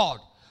praise God,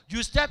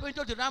 you step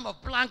into the realm of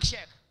blank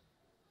check.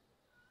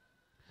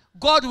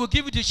 God will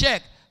give you the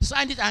check,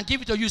 sign it and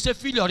give it to you. Say,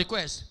 fill your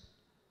request.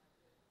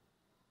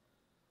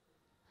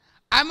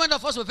 I many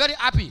of us were very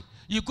happy.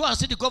 You go and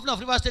see the governor of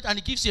River State and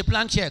he gives you a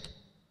blank check.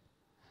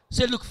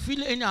 Say, look,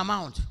 fill any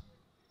amount.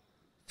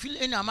 Fill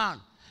any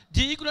amount.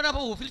 The ignorant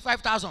people will fill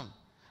 5,000.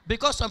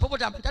 Because some people,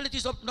 their mentality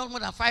is not more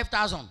than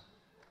 5,000.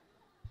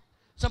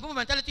 Some people's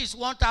mentality is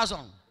 1,000.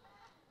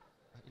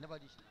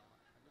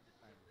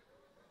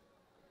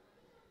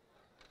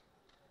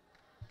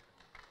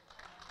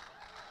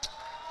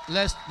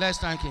 Let's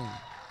thank him.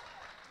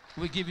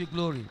 We give you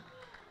glory.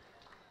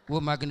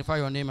 We'll magnify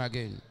your name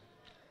again.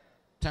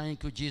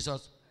 Thank you,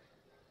 Jesus.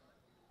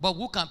 But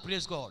who can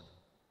praise God?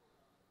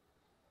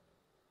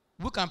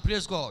 Who can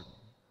praise God?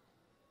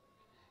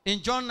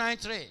 In John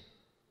 9:3,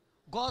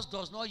 God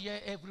does not hear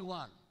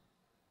everyone.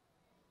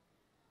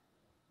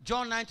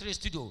 John 9:3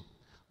 studio.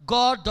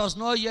 God does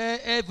not hear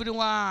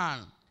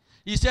everyone.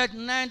 He said,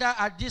 neither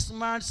at this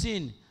man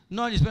sin,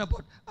 nor his parent,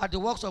 but at the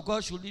works of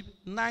God should live.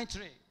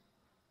 9:3.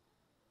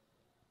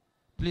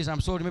 Please,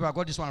 I'm sorry, maybe I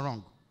got this one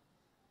wrong.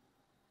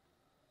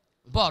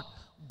 But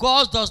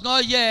God does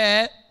not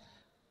hear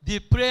the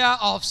prayer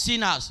of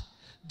sinners.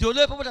 The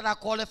only people that are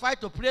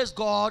qualified to praise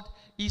God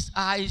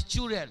are his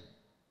children.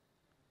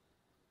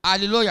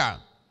 Hallelujah.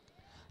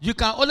 You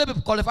can only be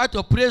qualified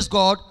to praise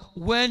God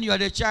when you are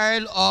the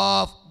child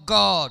of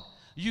God.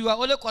 You are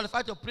only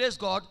qualified to praise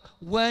God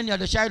when you are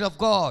the child of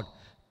God.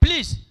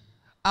 Please,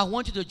 I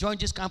want you to join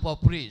this camp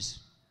of praise.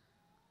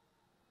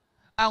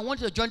 I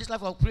want you to join this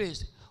life of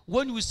praise.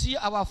 When we see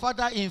our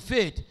Father in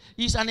faith,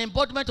 it's an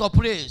embodiment of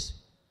praise.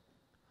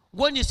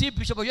 When you see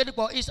Bishop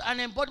Oyedipo, it's an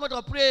embodiment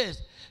of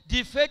praise.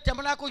 The faith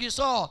tabernacle you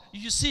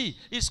see,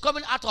 is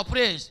coming out of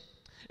praise.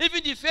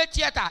 Even the faith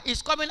theater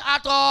is coming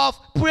out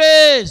of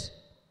praise.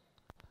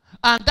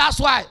 And that's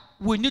why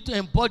we need to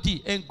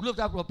embody and glove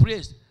that of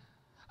praise.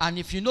 And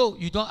if you know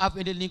you don't have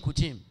any link with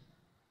him,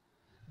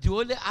 the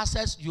only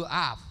access you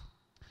have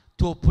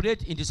to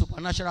operate in the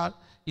supernatural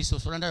is to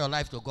surrender your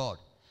life to God.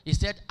 He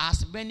said,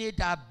 as many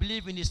that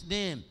believe in his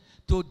name,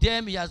 to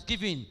them he has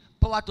given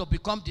power to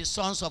become the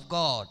sons of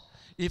God.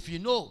 If you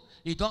know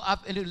you don't have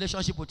any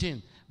relationship with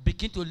him,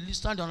 begin to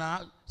stand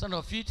on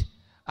your feet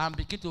and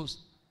begin to.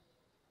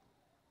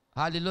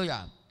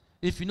 Hallelujah.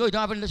 If you know you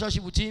don't have a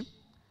relationship with him,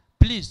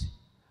 please,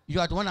 you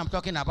are the one I'm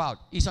talking about.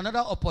 It's another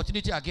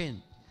opportunity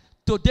again.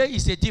 Today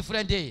is a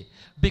different day.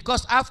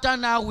 Because after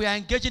now, we are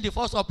engaging the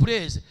force of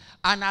praise.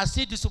 And I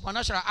see the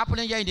supernatural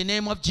happening here in the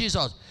name of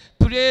Jesus.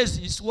 Praise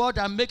is what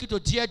that make you to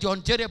dare the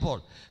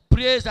undareable.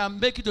 Praise that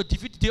make you to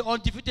defeat the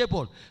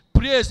undefeatable.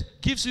 Praise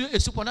gives you a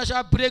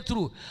supernatural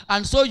breakthrough.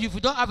 And so if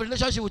you don't have a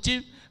relationship with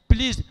him,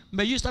 please,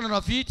 may you stand on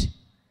your feet.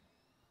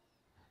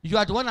 You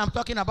are the one I'm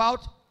talking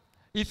about.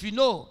 If you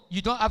know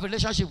you don't have a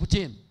relationship with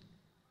him,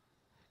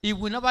 he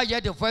will never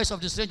hear the voice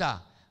of the stranger.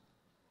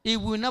 He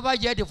will never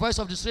hear the voice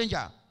of the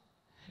stranger.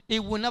 He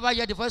will never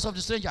hear the voice of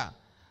the stranger.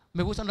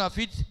 May we stand on our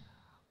feet.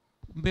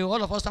 May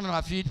all of us stand on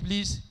our feet,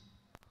 please.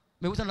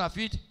 May we stand on our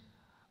feet.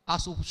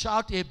 As we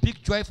shout a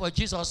big joy for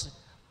Jesus,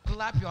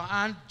 clap your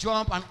hand,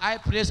 jump, and I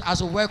praise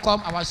as we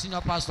welcome our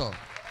senior pastor.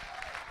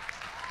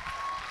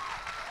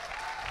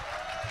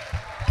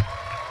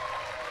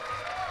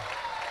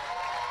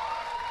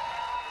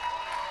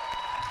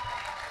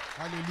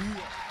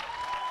 Hallelujah.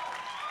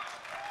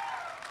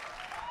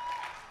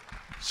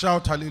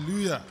 Shout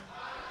hallelujah.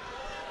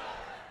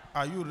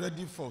 Are you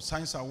ready for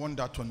signs and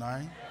wonder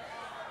tonight?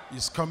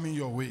 It's coming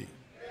your way.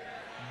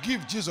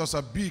 Give Jesus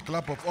a big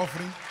clap of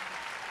offering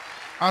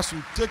as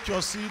you take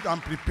your seat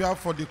and prepare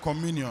for the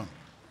communion.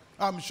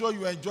 I'm sure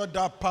you enjoyed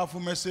that powerful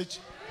message.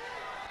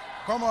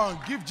 Come on,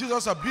 give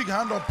Jesus a big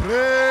hand of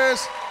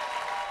praise.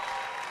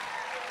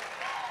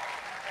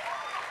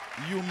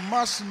 You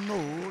must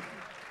know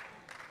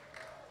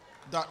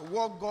that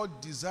what God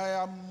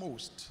desires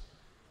most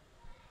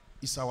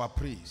is our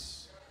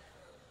praise.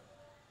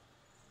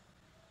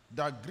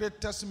 The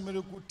greatest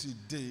miracle to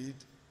date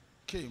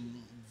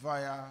came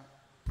via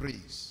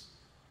praise.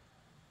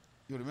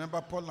 You remember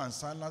Paul and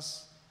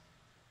Silas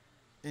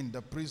in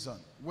the prison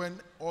when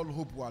all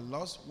hope was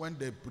lost, when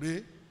they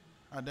pray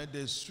and then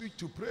they switch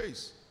to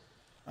praise.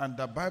 And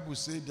the Bible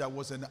says there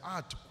was an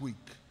earthquake.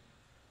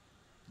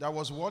 That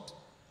was what?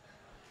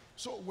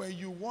 So when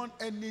you want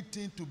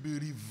anything to be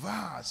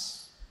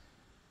reversed,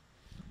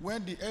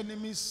 when the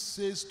enemy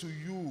says to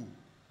you,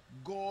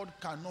 God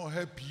cannot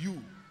help you,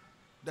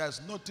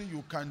 there's nothing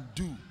you can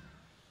do,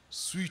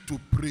 switch to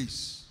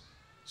praise.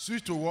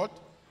 Switch to what?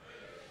 Praise.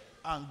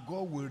 And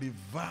God will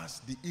reverse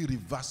the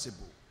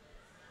irreversible.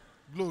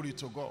 Glory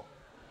to God.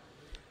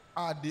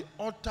 At the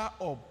altar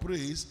of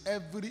praise,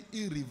 every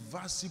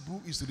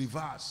irreversible is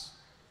reversed.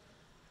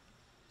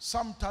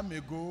 Some time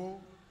ago,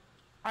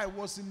 I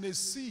was in a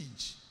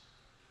siege.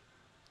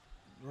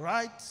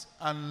 Right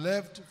and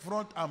left,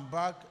 front and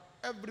back,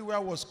 everywhere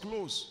was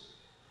closed.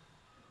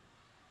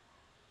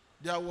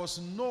 There was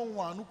no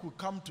one who could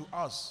come to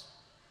us.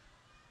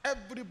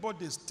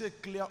 Everybody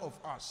stayed clear of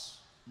us,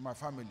 my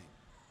family.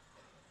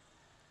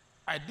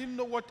 I didn't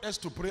know what else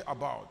to pray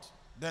about.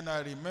 Then I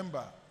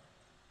remember,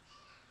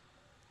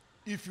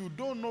 if you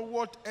don't know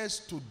what else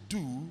to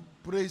do,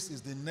 praise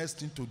is the next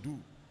thing to do.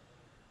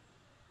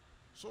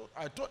 So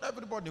I told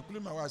everybody,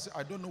 including my wife, I said,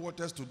 I don't know what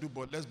else to do,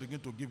 but let's begin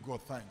to give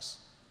God thanks.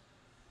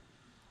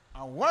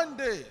 And one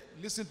day,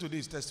 listen to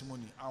this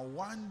testimony, and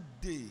one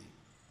day,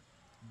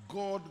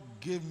 God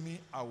gave me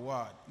a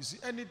word. You see,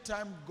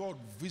 anytime God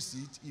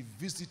visits, he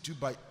visits you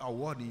by a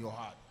word in your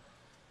heart.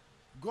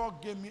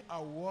 God gave me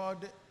a word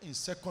in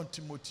 2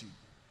 Timothy.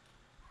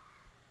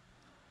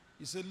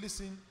 He said,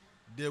 listen,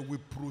 they will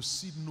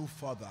proceed no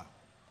further.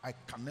 I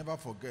can never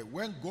forget.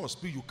 When God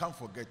speaks, you can't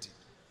forget it.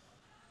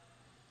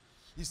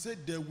 He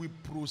said, they will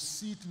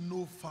proceed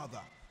no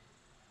further.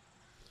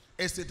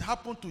 As it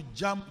happened to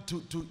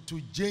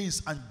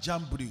James and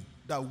Jambri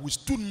that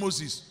withstood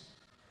Moses,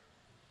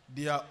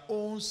 their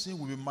own sin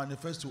will be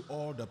manifest to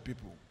all the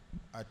people.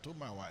 I told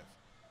my wife.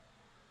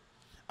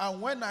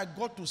 And when I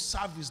got to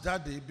service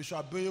that day,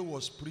 Bishop Abe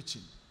was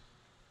preaching.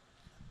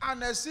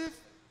 And as if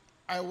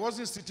I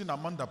wasn't sitting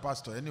among the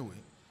pastor anyway,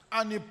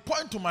 and he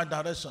pointed to my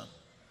direction.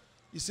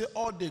 He said,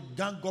 all the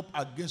gang up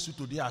against you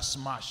today are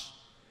smashed.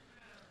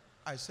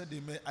 I said,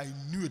 amen. I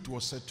knew it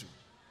was settled.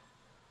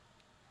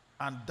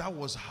 And that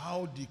was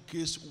how the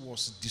case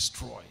was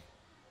destroyed.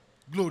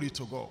 Glory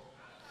to God.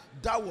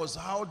 That was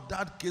how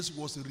that case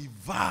was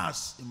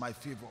reversed in my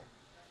favor.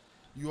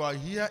 You are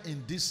here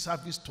in this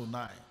service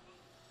tonight.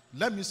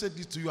 Let me say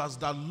this to you as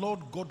the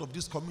Lord God of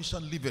this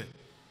commission liveth.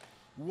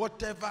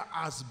 Whatever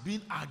has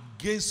been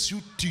against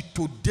you till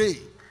today,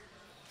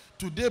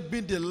 today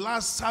being the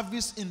last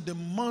service in the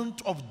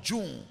month of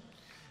June,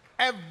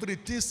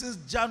 everything since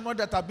January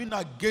that have been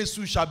against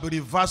you shall be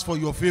reversed for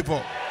your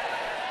favor.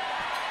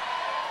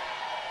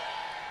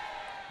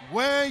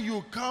 When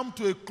you come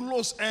to a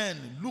close end,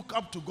 look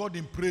up to God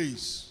in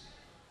praise.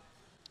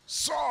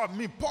 Saw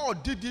me, Paul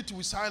did it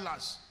with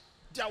Silas.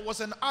 There was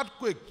an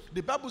earthquake.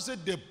 The Bible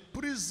said the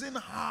prison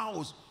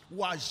house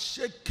was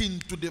shaking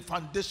to the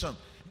foundation.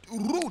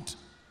 Root.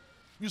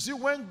 You see,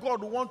 when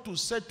God wants to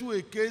settle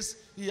a case,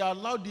 he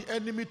allowed the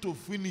enemy to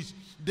finish.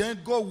 Then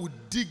God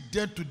would dig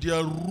them to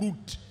their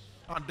root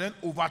and then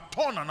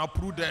overturn and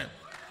uproot them.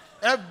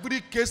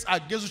 Every case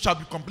against you shall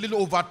be completely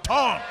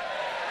overturned.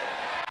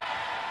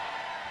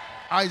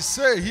 I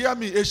say, hear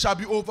me, it shall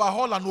be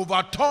overhauled and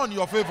overturned in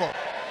your favor.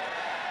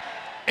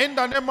 In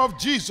the name of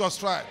Jesus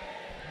Christ.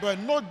 But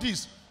note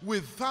this,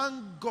 we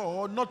thank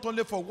God not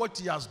only for what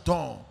he has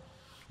done,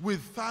 we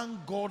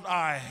thank God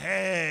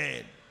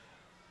ahead.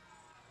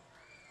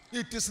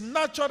 It is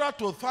natural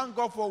to thank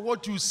God for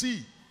what you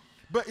see,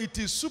 but it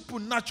is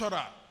supernatural.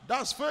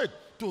 That's faith,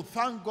 to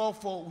thank God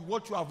for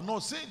what you have not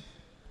seen.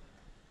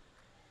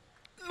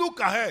 Look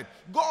ahead.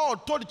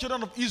 God told the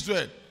children of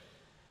Israel,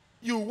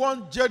 you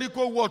want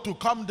Jericho wall to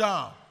come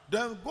down,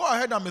 then go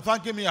ahead and be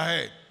thanking me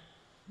ahead.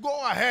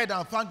 Go ahead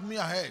and thank me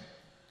ahead.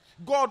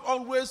 God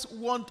always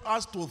wants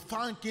us to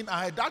thank him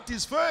ahead. That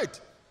is faith.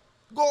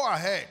 Go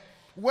ahead.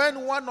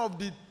 When one of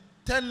the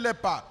 10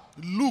 lepers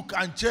looked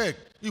and checked,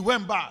 he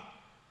went back,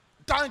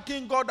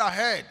 thanking God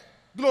ahead.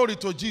 Glory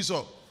to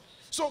Jesus.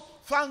 So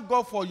thank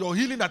God for your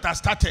healing that has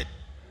started.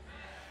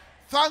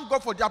 Thank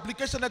God for the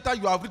application letter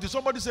you have written.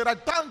 Somebody said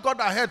that, thank God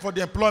ahead for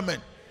the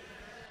employment.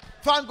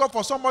 Thank God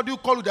for somebody who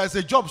called you, there's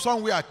a job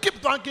somewhere. Keep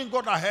thanking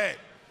God ahead.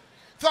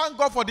 Thank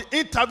God for the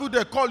interview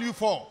they call you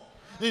for.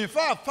 In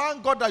fact,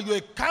 thank God that you're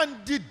a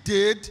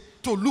candidate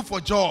to look for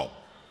a job.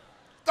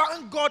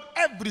 Thank God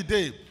every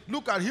day.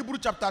 Look at Hebrew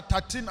chapter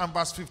 13 and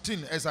verse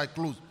 15 as I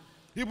close.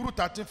 Hebrew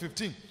 13,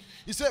 15.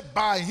 He said,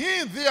 by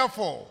him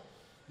therefore,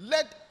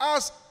 let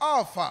us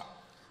offer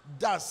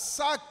the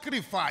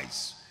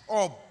sacrifice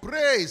of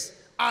praise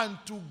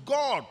unto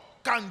God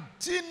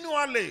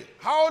continually.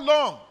 How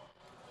long?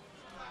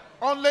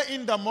 Only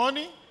in the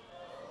morning,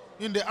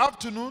 in the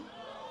afternoon,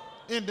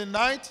 in the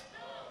night,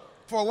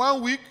 for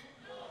 1 week,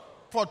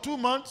 for 2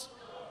 months,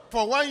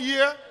 for 1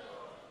 year,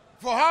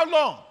 for how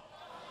long?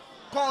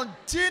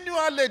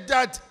 Continually,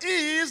 that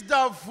is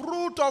the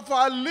fruit of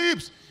our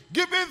lips,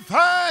 giving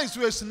thanks to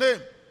his name.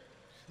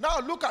 Now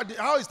look at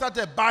how it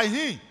started, by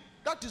him.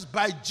 That is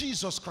by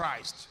Jesus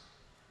Christ.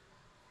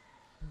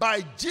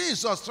 By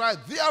Jesus Christ.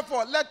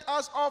 Therefore, let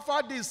us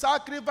offer the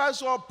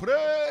sacrifice of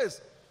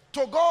praise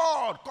to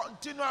God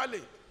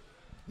continually.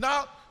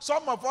 Now,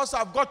 some of us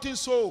have gotten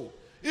so.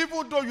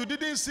 Even though you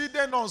didn't see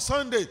them on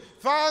Sunday,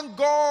 thank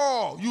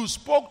God you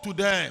spoke to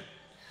them.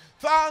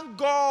 Thank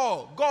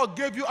God God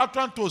gave you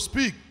utterance to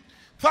speak.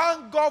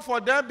 Thank God for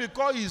them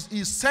because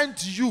he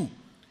sent you.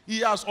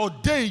 He has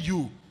ordained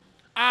you.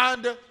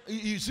 And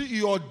you see,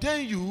 he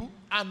ordained you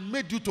and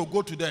made you to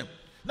go to them.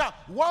 Now,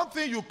 one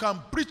thing you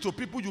can preach to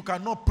people, you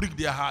cannot prick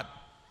their heart.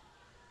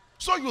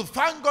 So you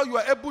thank God you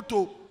are able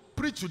to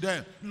preach to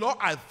them. Lord,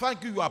 I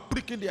thank you, you are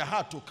pricking their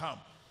heart to come.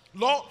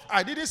 Lord,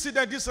 I didn't see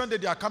them this Sunday,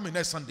 they are coming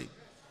next Sunday.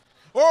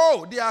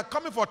 Oh, they are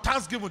coming for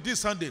Thanksgiving this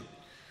Sunday.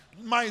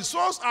 My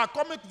souls are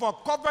coming for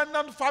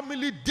Covenant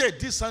Family Day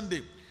this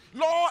Sunday.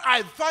 Lord,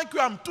 I thank you,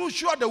 I'm too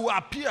sure they will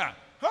appear.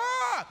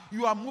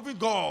 You are moving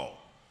God.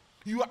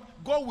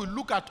 God will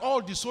look at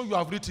all the souls you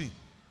have written.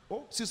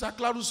 Oh, Sister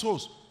Clara's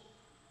souls.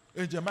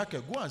 Angel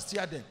Michael, go and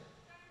steer them.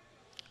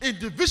 In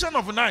the vision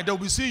of the night, they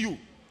will see you.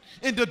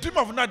 In the dream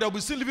of the night, they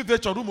will see living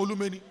virtual room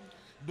olumeni.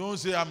 Don't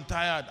say, I'm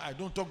tired, I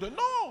don't talk to them.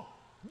 No.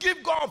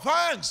 Give God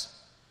thanks.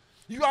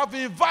 You have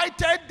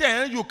invited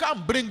them, you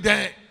can't bring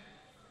them.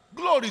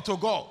 Glory to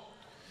God.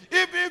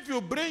 Even if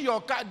you bring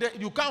your car,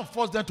 you can't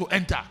force them to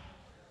enter.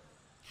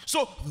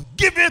 So,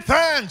 giving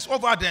thanks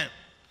over them.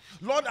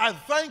 Lord, I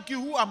thank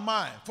you, who am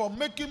I, for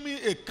making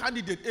me a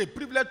candidate, a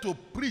privilege to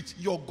preach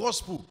your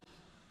gospel.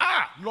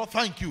 Lord,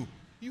 thank you.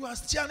 You are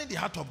steering the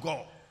heart of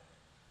God.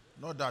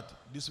 Not that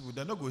this people,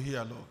 they're not going to hear,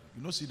 Lord.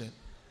 You don't see them.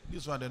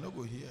 This one, they're not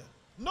going to hear.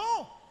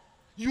 No.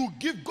 You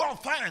give God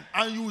thanks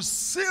and you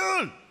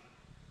seal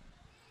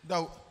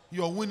that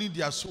you're winning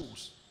their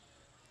souls.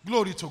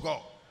 Glory to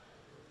God.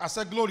 I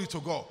said glory to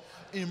God.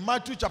 In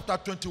Matthew chapter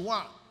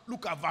 21,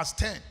 look at verse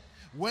 10.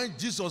 When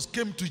Jesus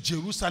came to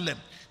Jerusalem,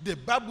 the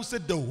Bible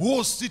said the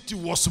whole city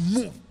was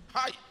moved.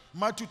 Hi,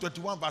 Matthew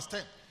 21 verse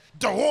 10.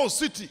 The whole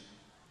city.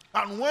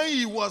 And when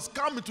he was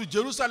coming to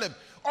Jerusalem,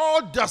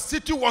 all the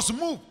city was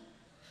moved.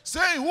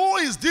 Saying, who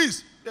is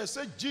this? They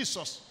said,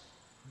 Jesus,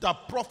 the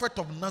prophet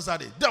of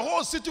Nazareth. The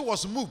whole city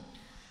was moved.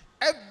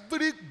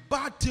 every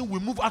bad thing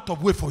will move out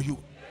of way for you.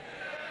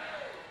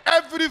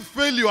 Every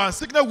failure and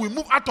sickness will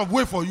move out of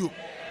way for you.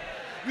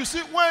 You see,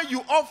 when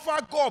you offer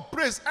God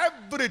praise,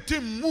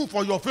 everything move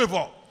for your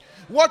favor.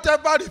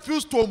 Whatever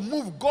refuses to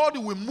move, God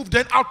will move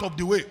them out of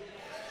the way.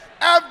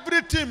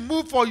 Everything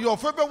move for your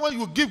favor when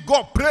you give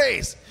God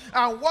praise.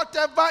 And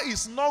whatever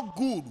is not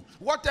good,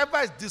 whatever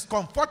is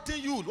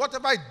discomforting you,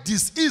 whatever is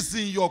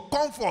diseasing your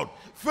comfort,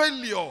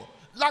 failure,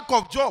 lack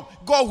of job,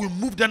 God will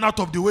move them out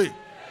of the way.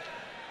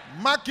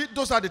 Mark it,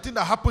 those are the things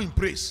that happen in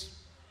praise.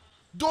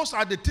 Those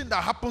are the things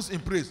that happens in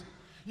praise.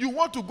 You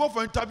want to go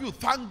for interview,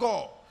 thank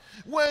God.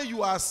 When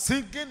you are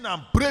singing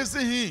and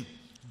praising Him,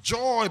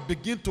 joy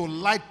begin to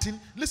lighten.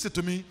 Listen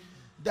to me.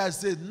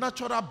 There's a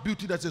natural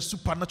beauty, there's a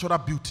supernatural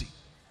beauty.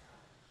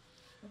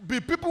 The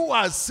people who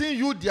are seeing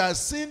you, they are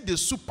seeing the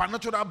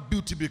supernatural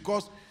beauty,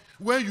 because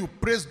when you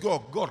praise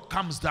God, God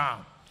comes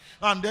down.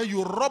 And then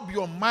you rub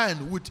your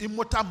mind with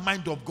immortal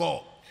mind of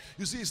God.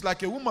 You see, it's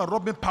like a woman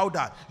rubbing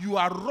powder. You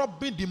are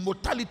rubbing the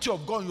mortality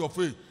of God in your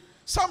face.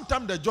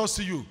 Sometimes they just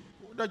see you.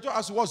 They just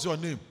ask, what's your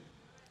name?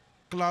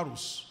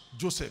 Clarus,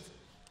 Joseph.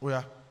 Oh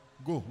yeah,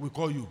 go, we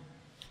call you.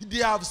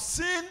 They have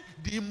seen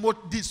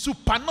the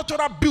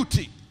supernatural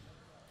beauty.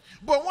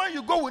 But when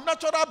you go with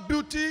natural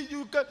beauty,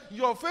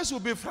 your face will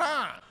be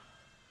frown.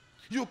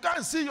 You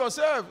can't see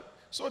yourself.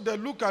 So they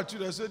look at you,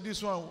 they say,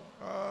 this one,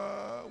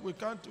 we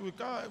can't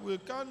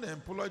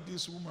employ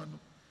this woman.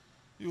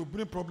 You will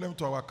bring problem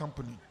to our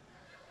company.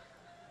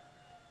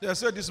 They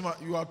say, this man,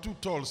 you are too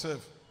tall, sir.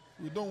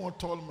 We don't want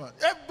tall man.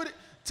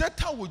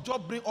 Satan will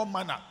just bring all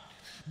manner.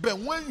 But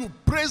when you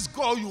praise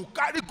God, you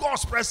carry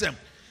God's presence.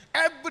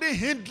 Every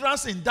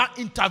hindrance in that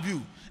interview,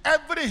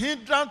 every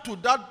hindrance to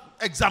that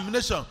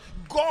examination,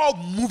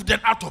 God moved them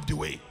out of the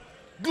way.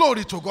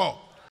 Glory to God.